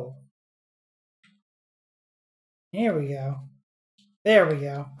 Oh. Here we go. There we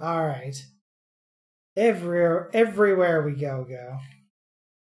go. Alright. Everywhere we go.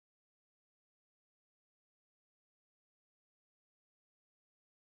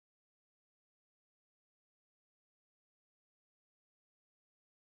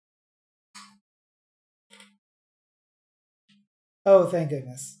 Oh, thank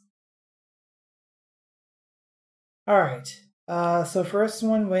goodness. Alright. So first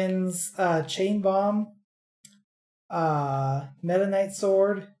one wins Chain Bomb, Meta Knight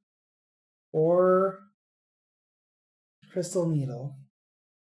Sword, or Crystal Needle.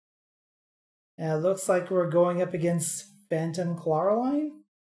 And it looks like we're going up against Phantom Clawroline.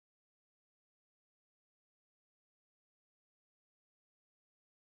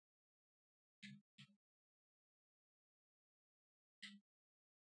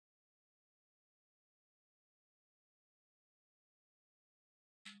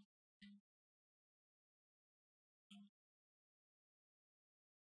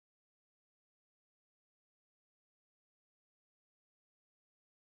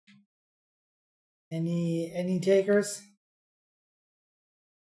 Any takers?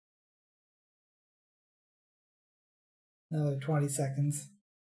 Another 20 seconds.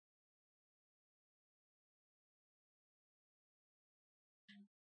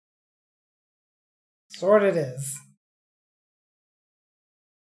 Sword it is.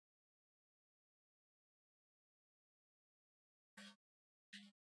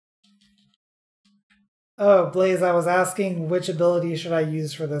 Oh, Blaze, I was asking which ability should I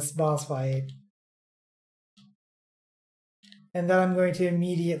use for this boss fight. And then I'm going to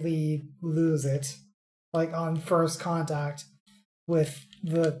immediately lose it, like on first contact, with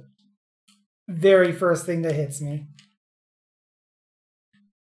the very first thing that hits me.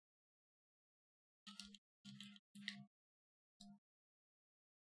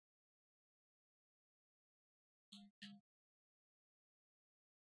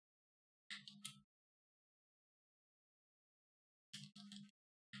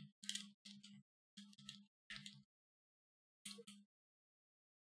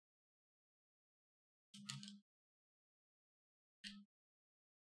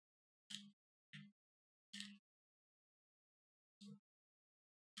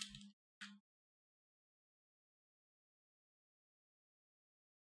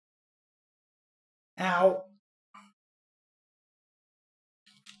 Ow.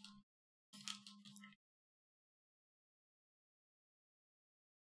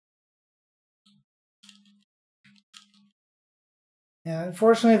 Yeah,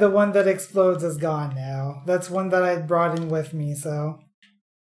 unfortunately the one that explodes is gone now. That's one that I brought in with me, so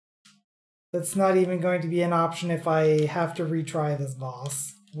that's not even going to be an option if I have to retry this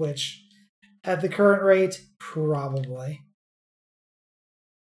boss, which at the current rate, probably.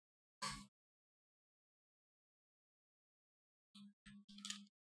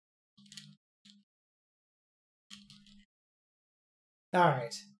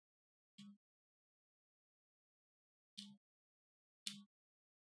 Alright.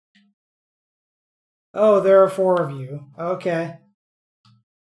 Oh, there are 4 of you. Okay.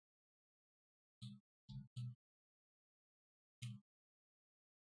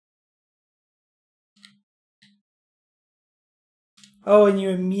 Oh, and you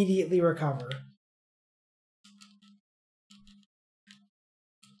immediately recover.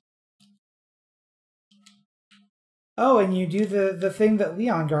 Oh, and you do the thing that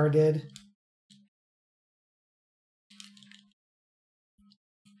Leongar did.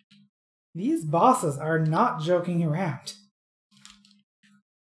 These bosses are not joking around.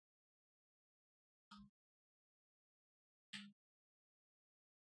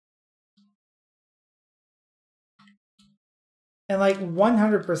 And like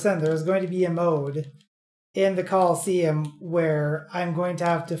 100% there's going to be a mode in the Coliseum where I'm going to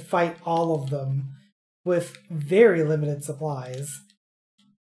have to fight all of them with very limited supplies.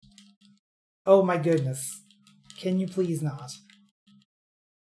 Oh my goodness. Can you please not?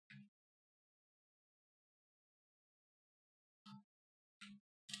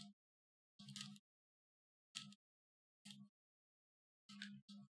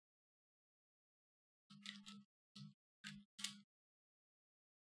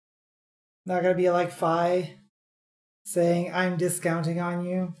 Not gonna be like Fi saying I'm discounting on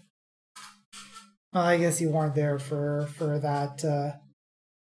you? Well, I guess you weren't there for that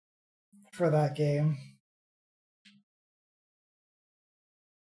for that game.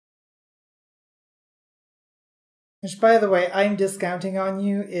 Which, by the way, I'm discounting on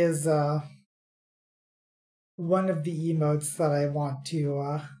you is one of the emotes that I want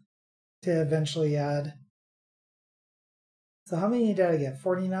to eventually add. So how many did I get?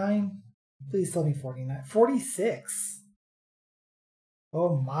 49? Please tell me 49. 46!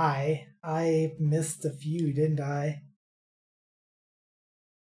 Oh my, I missed a few, didn't I?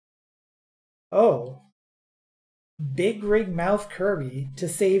 Oh. Big Rig Mouth Kirby. To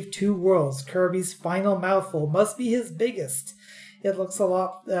save 2 worlds, Kirby's final mouthful must be his biggest. It looks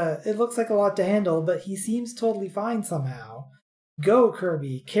like a lot to handle, but he seems totally fine somehow. Go,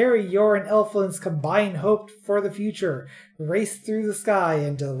 Kirby. Carry your and Elfilin's combined hope for the future. Race through the sky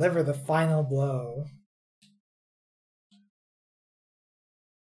and deliver the final blow.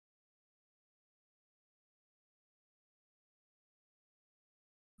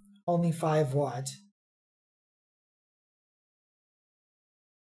 Only 5 what?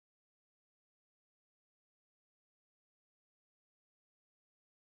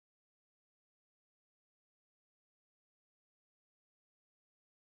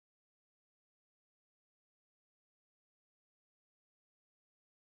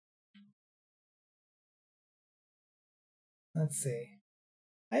 Let's see.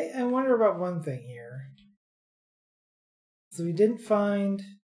 I wonder about one thing here. So we didn't find...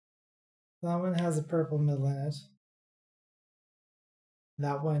 That one has a purple middle in it.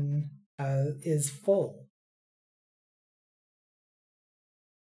 That one is full.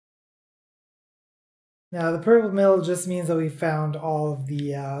 Now, the purple middle just means that we found all of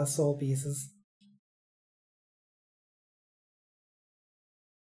the soul pieces.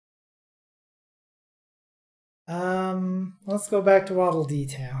 Let's go back to Waddle Dee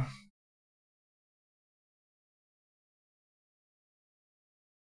Town.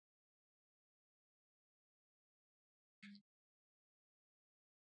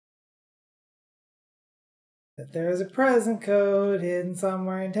 That there is a present code hidden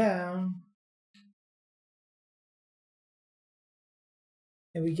somewhere in town.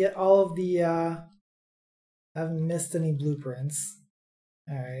 And we get all of the, I haven't missed any blueprints.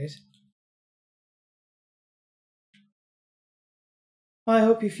 Alright. Well, I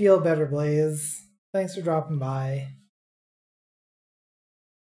hope you feel better, Blaze. Thanks for dropping by.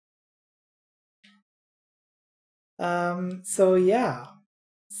 So yeah.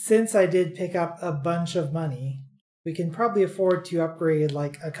 Since I did pick up a bunch of money, we can probably afford to upgrade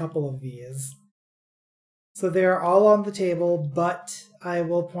like a couple of these. So they're all on the table, but I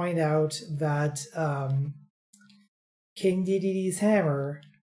will point out that King DDD's hammer,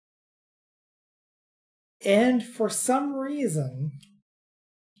 and for some reason,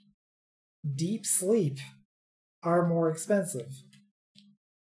 Deep Sleep are more expensive.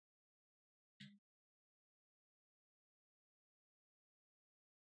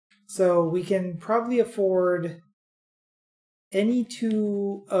 So we can probably afford any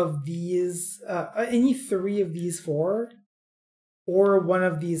 2 of these, any 3 of these 4, or one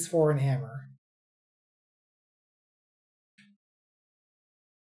of these 4 in hammer.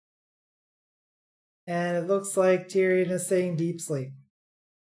 And it looks like Tyrion is saying deep sleep.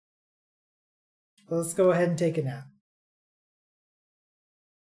 So let's go ahead and take a nap.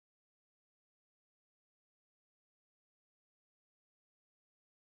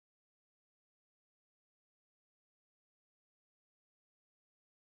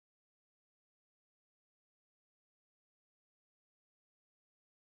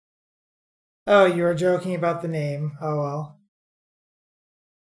 Oh, you were joking about the name. Oh well.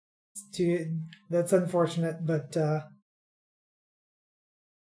 That's unfortunate, but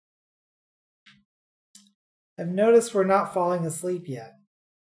I've noticed we're not falling asleep yet.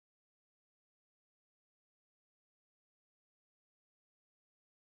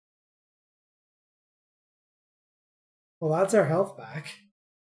 Well, that's our health back.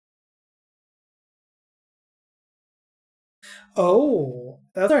 Oh,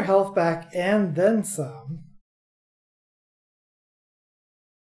 that's our health back and then some.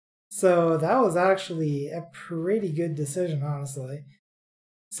 So that was actually a pretty good decision, honestly.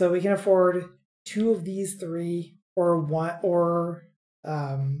 So we can afford 2 of these 3, or 1, or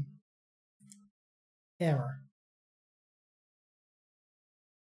hammer.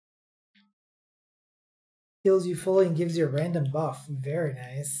 Heals you fully and gives you a random buff. Very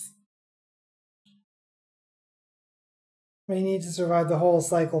nice. We need to survive the whole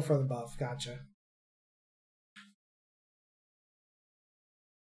cycle for the buff. Gotcha.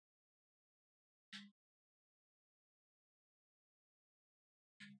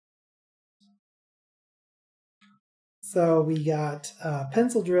 So we got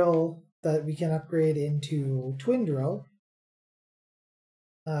Pencil Drill, that we can upgrade into Twin Drill.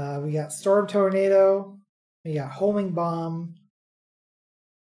 We got Storm Tornado, we got Homing Bomb,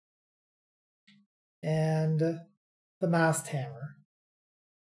 and the Mast Hammer.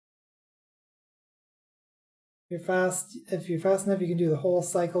 If you're fast enough, you can do the whole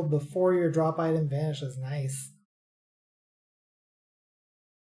cycle before your drop item vanishes. Nice.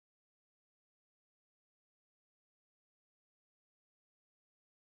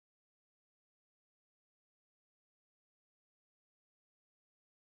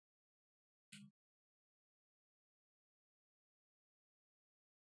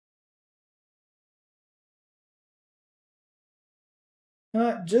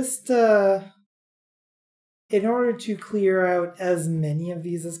 Just in order to clear out as many of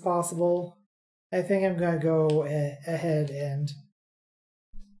these as possible, I think I'm going to go ahead and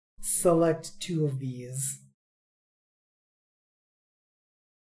select 2 of these.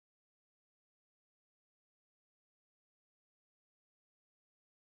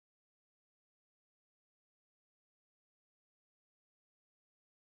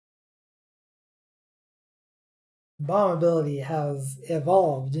 Bomb ability has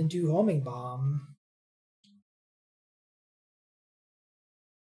evolved into Homing Bomb.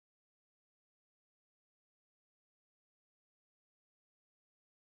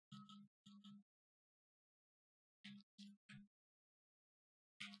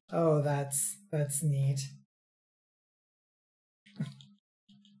 Oh, that's neat.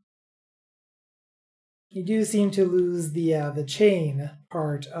 You do seem to lose the chain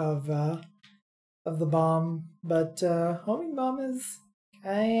part of the bomb, but Homing Bomb is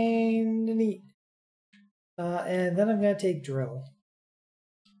kinda neat. And then I'm gonna take Drill.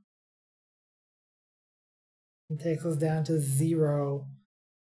 It takes us down to 0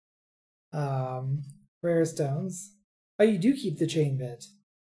 rare stones. Oh, you do keep the chain bit.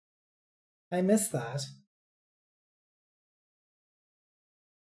 I missed that.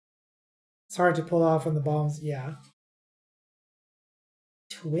 It's hard to pull off when the bombs, yeah.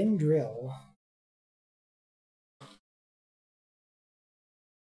 Twin Drill.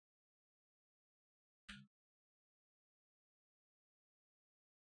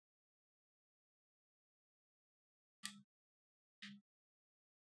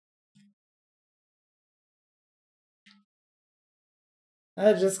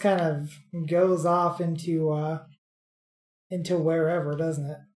 That just kind of goes off into wherever, doesn't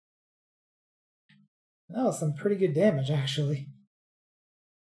it? Oh, some pretty good damage, actually.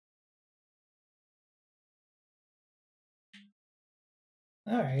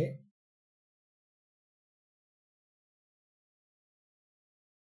 Alright.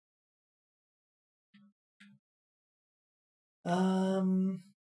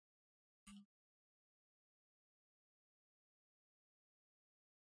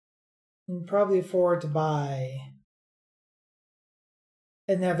 Can probably afford to buy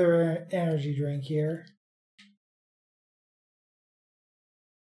another energy drink here.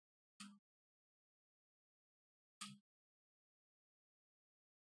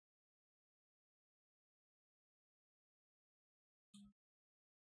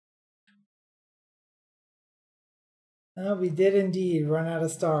 We did indeed run out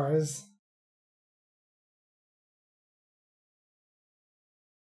of stars.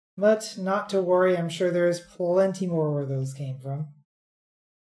 But not to worry, I'm sure there's plenty more where those came from.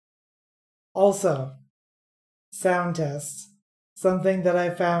 Also, sound test. Something that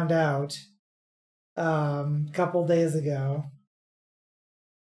I found out a couple days ago.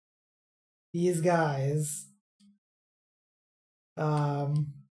 These guys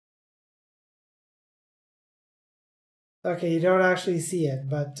okay, you don't actually see it,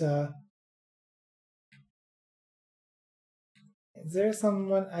 but is there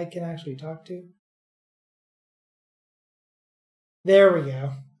someone I can actually talk to? There we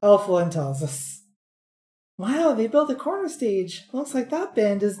go. Elfilin tells us. Wow, they built a corner stage. Looks like that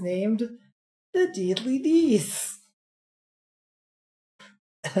band is named the Deedly Dees.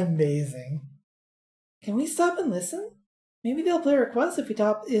 Amazing. Can we stop and listen? Maybe they'll play requests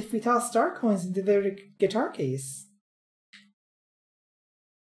if we toss star coins into their guitar case.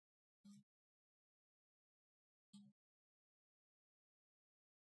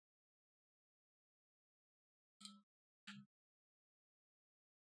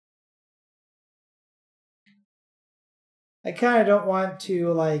 I kind of don't want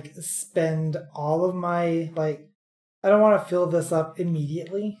to like spend all of my I don't want to fill this up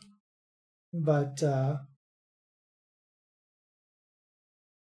immediately, but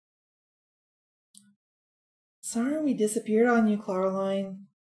sorry we disappeared on you, Clawroline.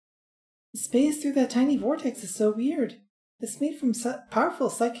 The space through that tiny vortex is so weird. It's made from powerful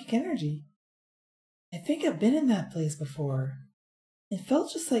psychic energy. I think I've been in that place before. It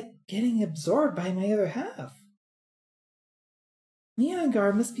felt just like getting absorbed by my other half.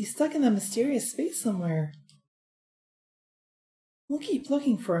 Leongar must be stuck in that mysterious space somewhere. We'll keep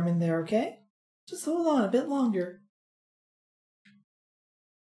looking for him in there, okay? Just hold on a bit longer.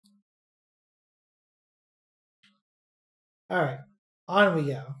 Alright, on we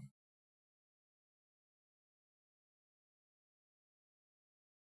go.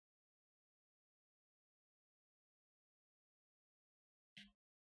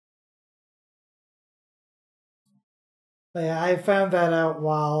 But yeah, I found that out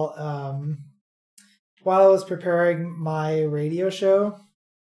while I was preparing my radio show.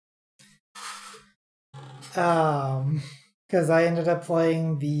 Because I ended up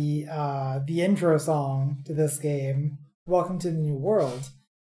playing the intro song to this game, Welcome to the New World,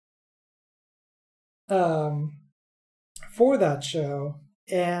 for that show,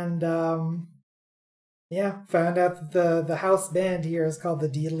 and yeah, found out that the house band here is called the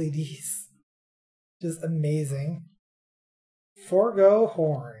DLEDs. Just amazing. Forgo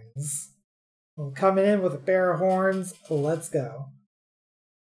horns. Well, coming in with a pair of horns. Let's go.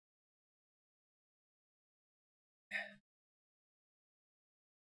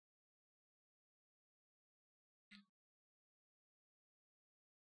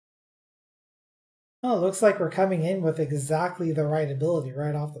 Oh, looks like we're coming in with exactly the right ability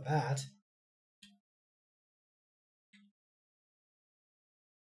right off the bat.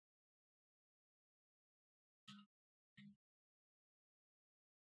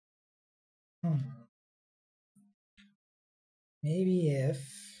 Maybe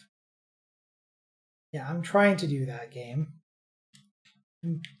if... Yeah, I'm trying to do that game.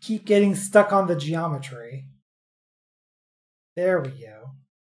 And keep getting stuck on the geometry. There we go.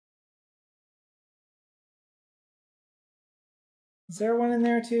 Is there one in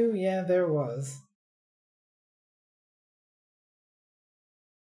there too? Yeah, there was.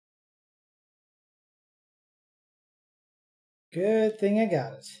 Good thing I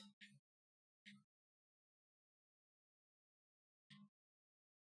got it.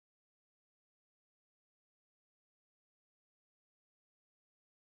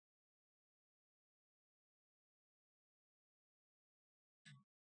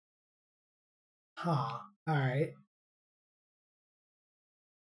 Huh. Alright.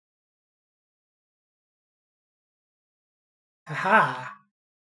 Haha!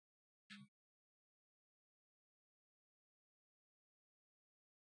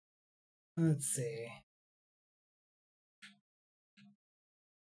 Let's see.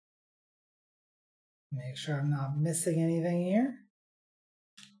 Make sure I'm not missing anything here.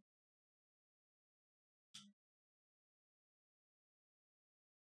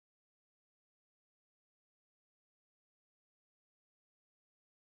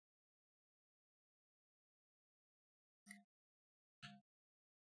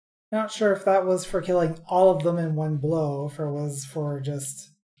 Not sure if that was for killing all of them in one blow, if it was for just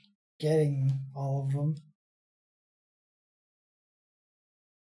getting all of them.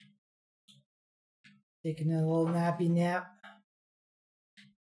 Taking a little nappy nap.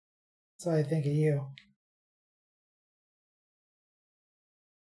 So I think of you.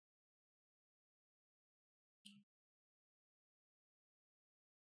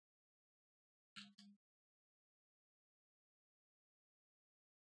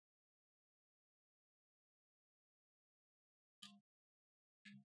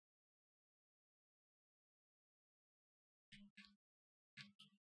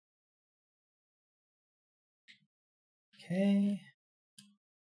 Okay.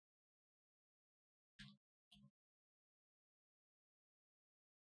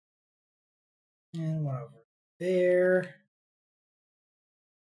 And one over there.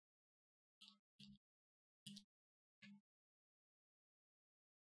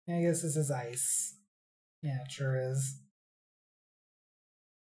 I guess this is ice. Yeah, it sure is.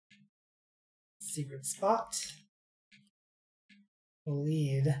 Secret spot will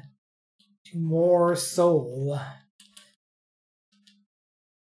lead to more soul.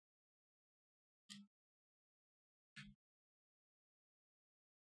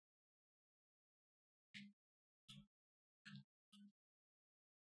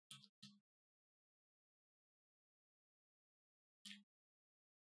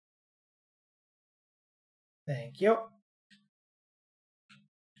 Thank you.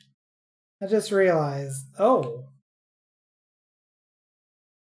 I just realized, oh,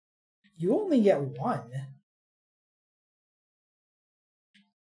 you only get one.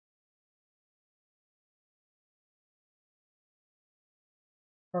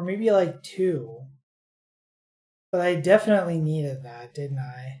 Or maybe like two. But I definitely needed that, didn't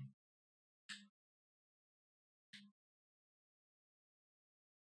I?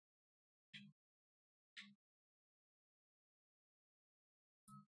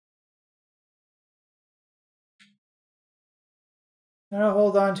 I'm gonna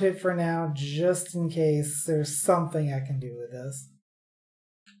hold on to it for now, just in case there's something I can do with this.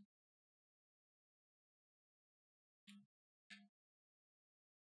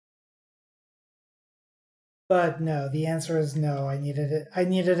 But no, the answer is no. I needed it. I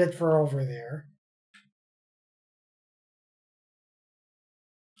needed it for over there.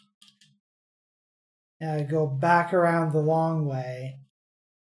 Now I go back around the long way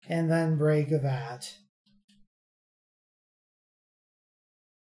and then break that.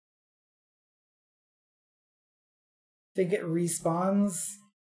 Think it respawns?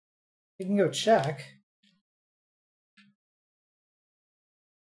 You can go check.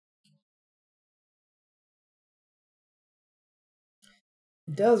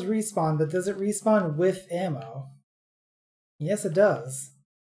 It does respawn, but does it respawn with ammo? Yes, it does.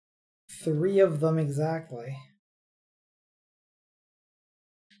 3 of them exactly.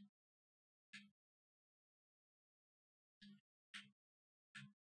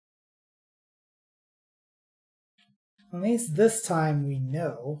 At least this time we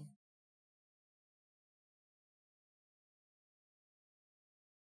know.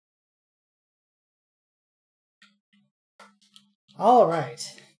 All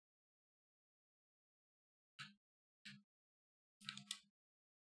right.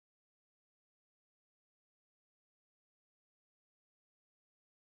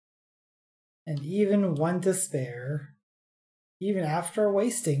 And even one to spare, even after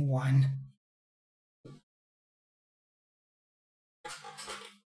wasting one.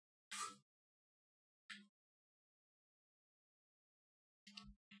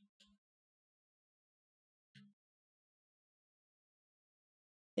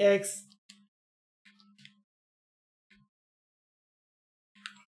 Yikes.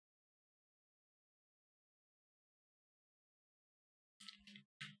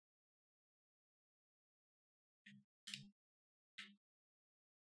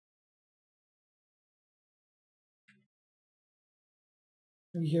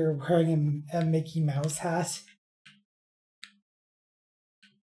 You're wearing a Mickey Mouse hat.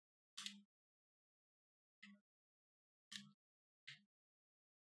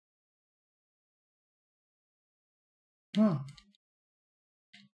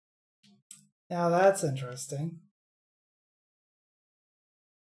 Now that's interesting.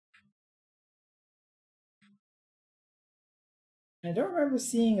 I don't remember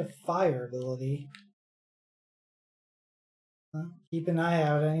seeing a fire ability. Keep an eye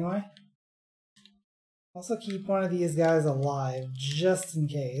out anyway. Also keep one of these guys alive, just in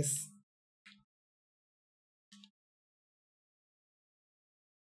case.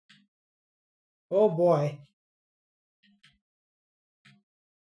 Oh boy.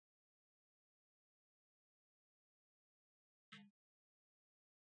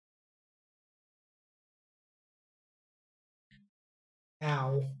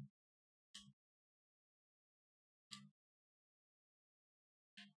 Ow.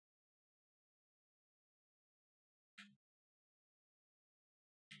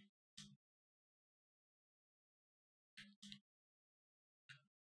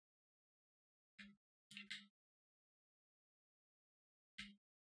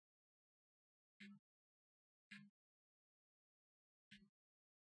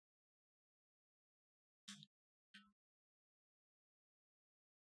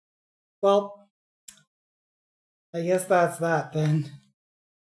 Well, I guess that's that then.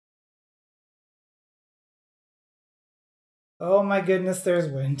 Oh my goodness, there's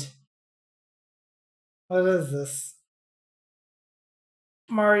wind. What is this?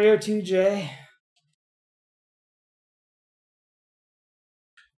 Mario 2J?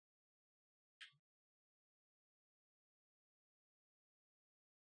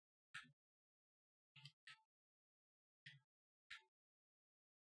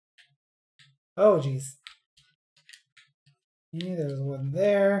 Oh jeez. There's one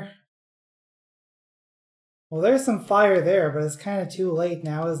there. Well, there's some fire there, but it's kind of too late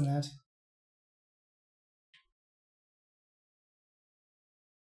now, isn't it?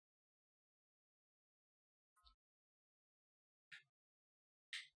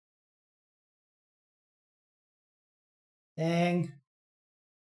 Dang.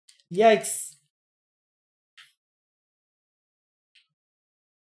 Yikes.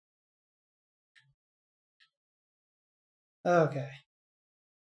 Okay.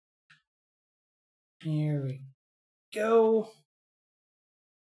 Here we go.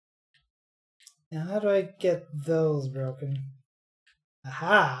 Now how do I get those broken?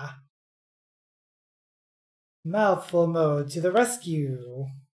 Aha! Mouthful mode to the rescue!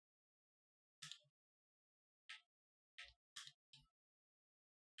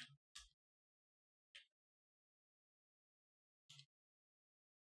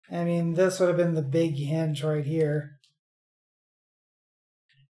 I mean, this would have been the big hint right here.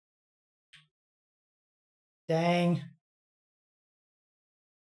 Dang.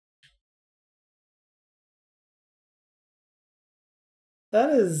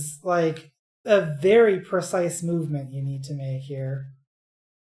 That is, like, a very precise movement you need to make here.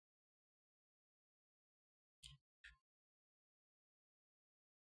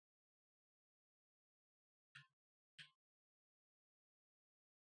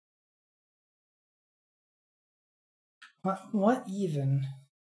 What even?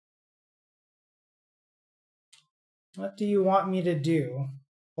 What do you want me to do?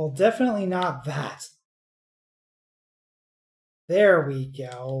 Well, definitely not that. There we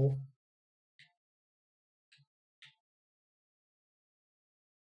go.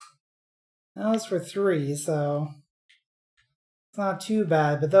 That was for 3, so it's not too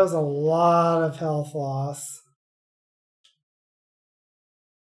bad, but that was a lot of health loss.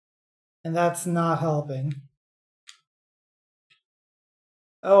 And that's not helping.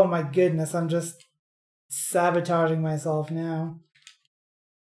 Oh my goodness, I'm just sabotaging myself now.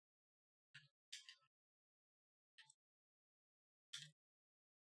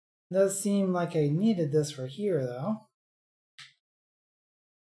 It does seem like I needed this for here, though.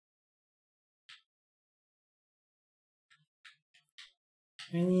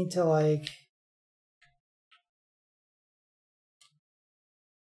 I need to, like...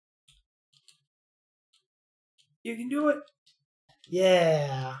 You can do it!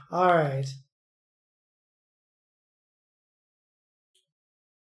 Yeah! Alright.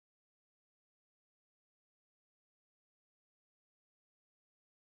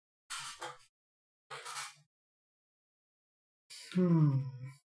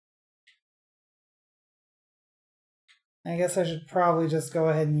 I guess I should probably just go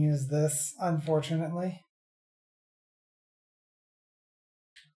ahead and use this, unfortunately.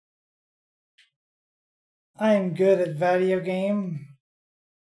 I'm good at video game.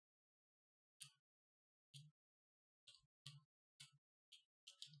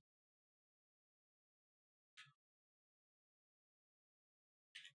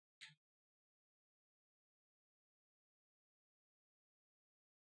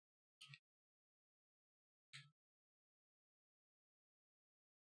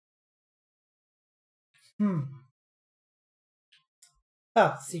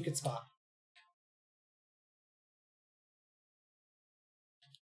 Oh, secret spot.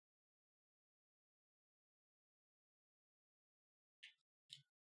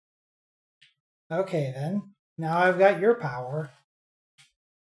 Okay then. Now I've got your power.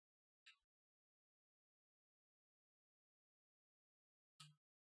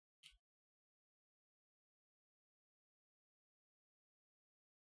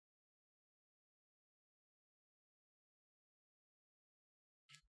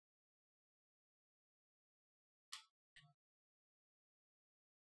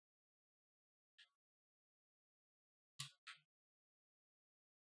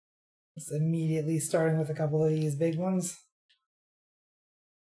 Just immediately starting with a couple of these big ones.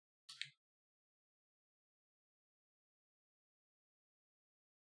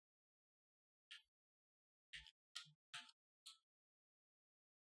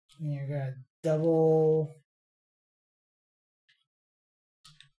 And you're gonna double...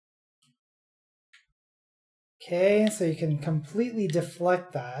 Okay, so you can completely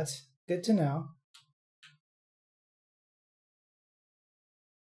deflect that. Good to know.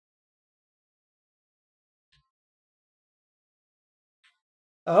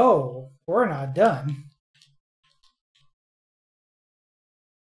 Oh, we're not done.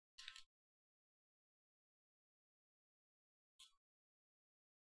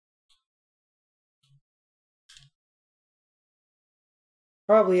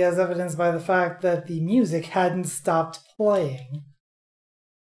 Probably as evidenced by the fact that the music hadn't stopped playing.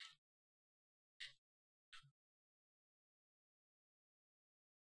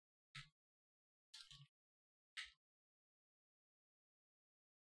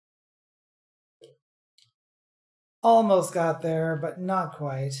 Almost got there, but not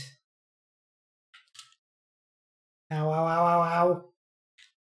quite. Ow, ow, ow, ow, ow.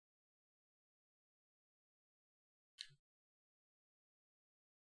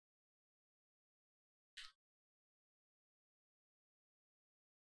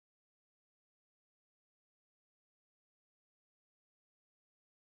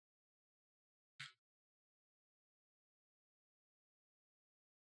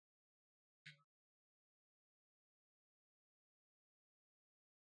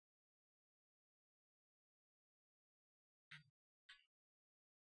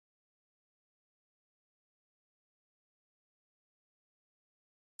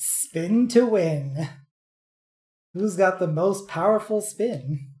 Spin to win. Who's got the most powerful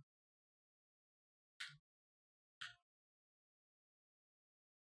spin?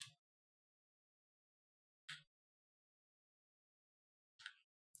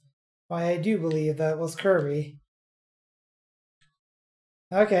 Why, I do believe that was Kirby.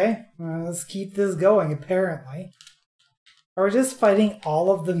 Okay, well, let's keep this going, apparently. Are we just fighting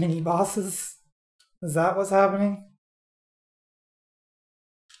all of the mini-bosses? Is that what's happening?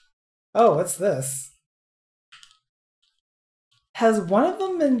 Oh, what's this? Has one of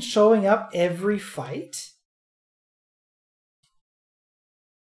them been showing up every fight?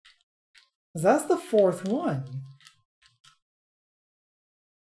 'Cause that's the fourth one.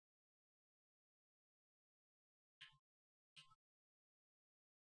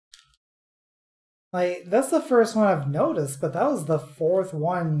 Like, that's the first one I've noticed, but that was the fourth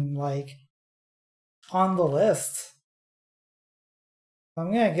one, like, on the list. I'm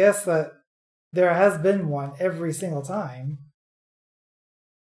gonna guess that there has been one every single time.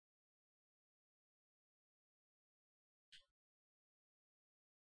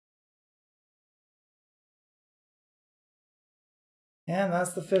 And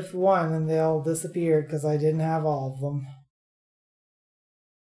that's the fifth one, and they all disappeared because I didn't have all of them.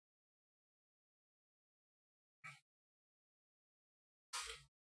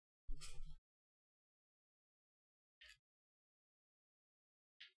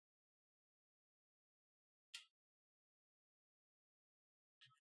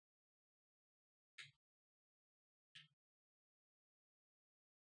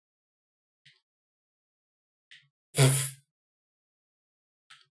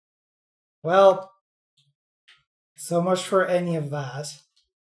 Well, so much for any of that.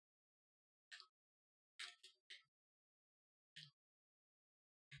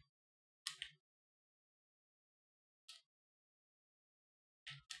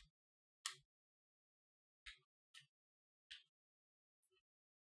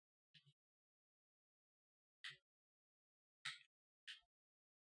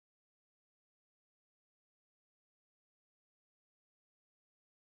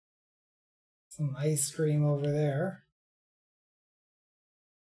 Some ice cream over there.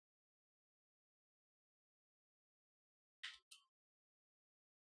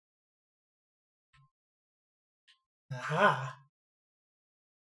 Aha!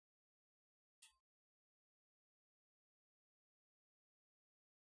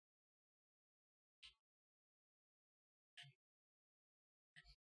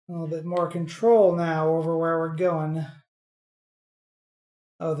 A little bit more control now over where we're going.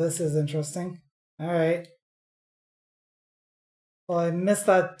 Oh, this is interesting. Alright. Well, I missed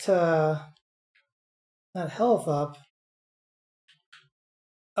that health up.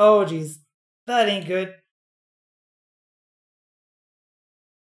 Oh, geez. That ain't good.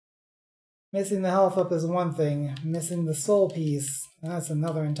 Missing the health up is one thing. Missing the soul piece, that's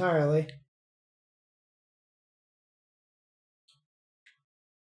another entirely.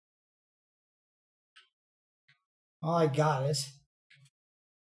 Oh, I got it.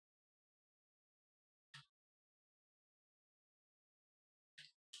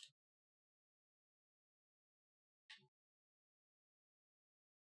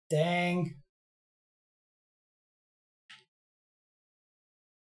 Dang.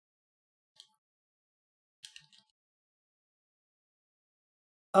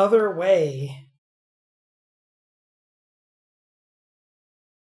 Other way.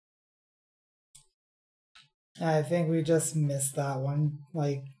 I think we just missed that one.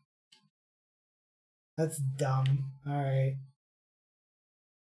 Like, that's dumb. Alright.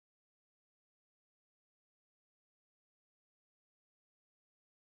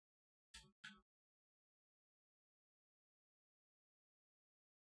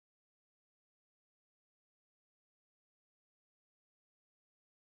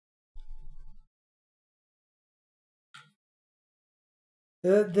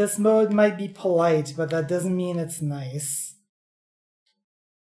 This mode might be polite, but that doesn't mean it's nice.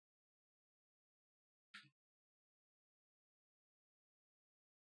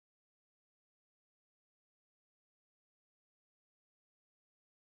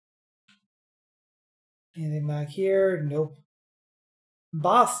 Anything back here? Nope.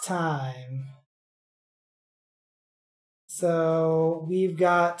 Boss time! So we've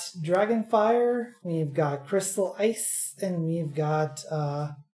got Dragonfire, we've got Crystal Ice, and we've got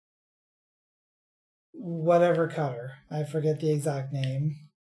whatever cutter. I forget the exact name.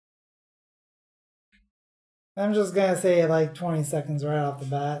 I'm just gonna say like 20 seconds right off the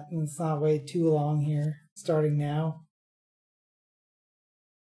bat, and let's not wait too long here, starting now.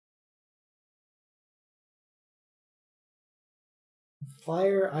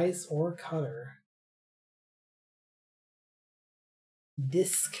 Fire, ice, or cutter.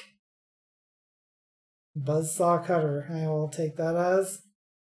 Disc. Buzzsaw cutter. I will take that as.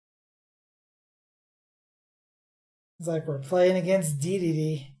 It's like we're playing against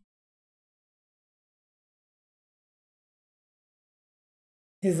DDD.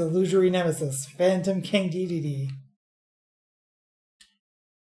 His illusory nemesis, Phantom King DDD.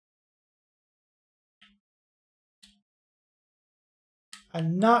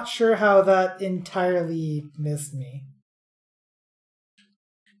 I'm not sure how that entirely missed me.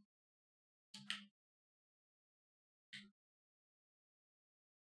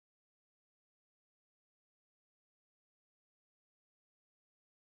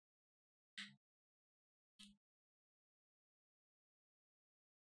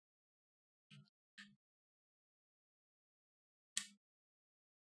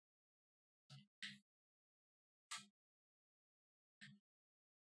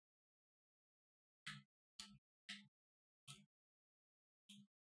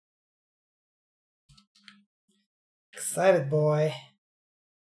 Excited boy. I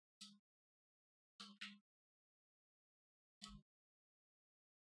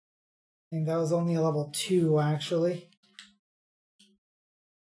think that was only a level 2 actually.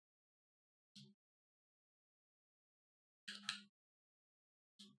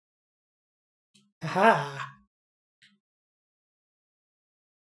 Aha!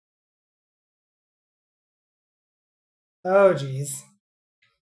 Oh geez.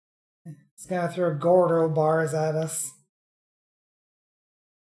 It's gonna throw Gordo bars at us.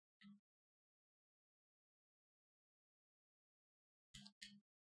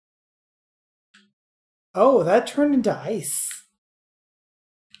 Oh, that turned into ice.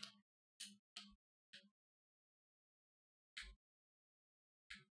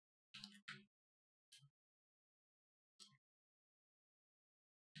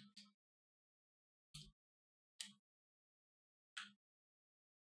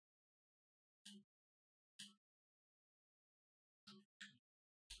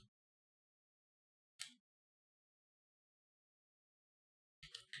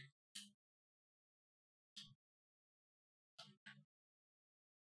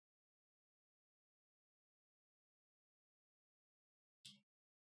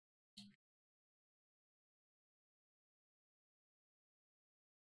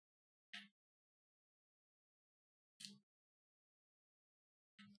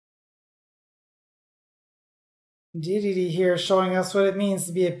 DDD here showing us what it means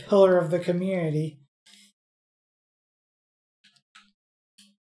to be a pillar of the community.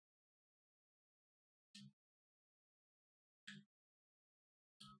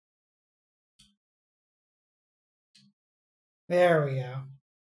 There we go.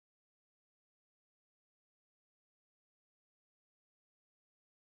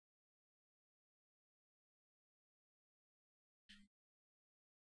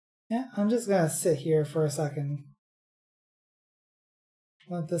 Yeah, I'm just gonna sit here for a second.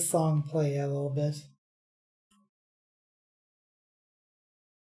 Let this song play a little bit.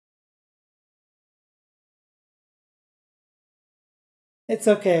 It's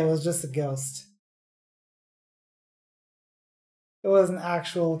okay, it was just a ghost. It wasn't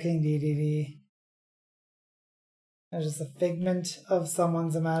actual King DDD. It was just a figment of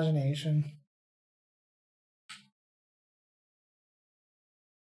someone's imagination.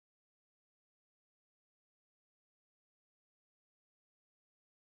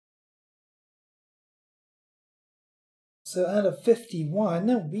 So out of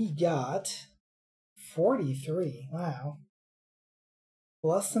 51, we got 43. Wow.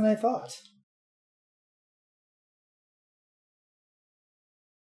 Less than I thought.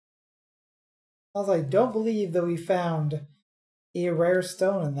 Also, I don't believe that we found a rare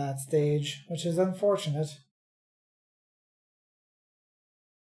stone in that stage, which is unfortunate.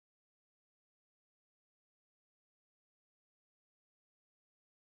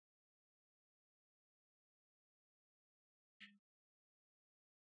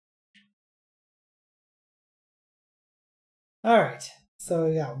 Alright, so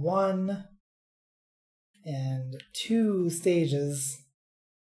we got 1 and 2 stages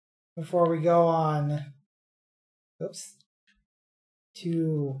before we go on, oops,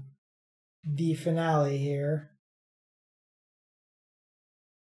 to the finale here.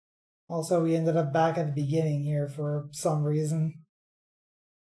 Also, we ended up back at the beginning here for some reason.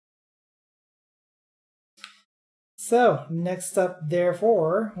 So, next up,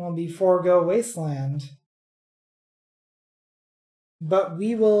 therefore, will be Forgo Wasteland. But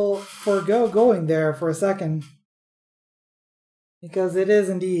we will forego going there for a second, because it is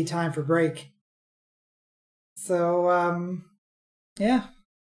indeed time for break. So, yeah.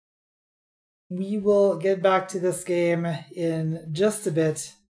 We will get back to this game in just a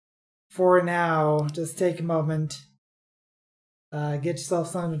bit. For now, just take a moment. Get yourself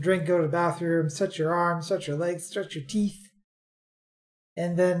something to drink, go to the bathroom, stretch your arms, stretch your legs, stretch your teeth.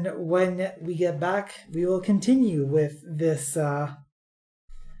 And then when we get back, we will continue with this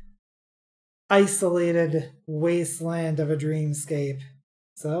isolated wasteland of a dreamscape.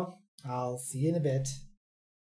 So, I'll see you in a bit.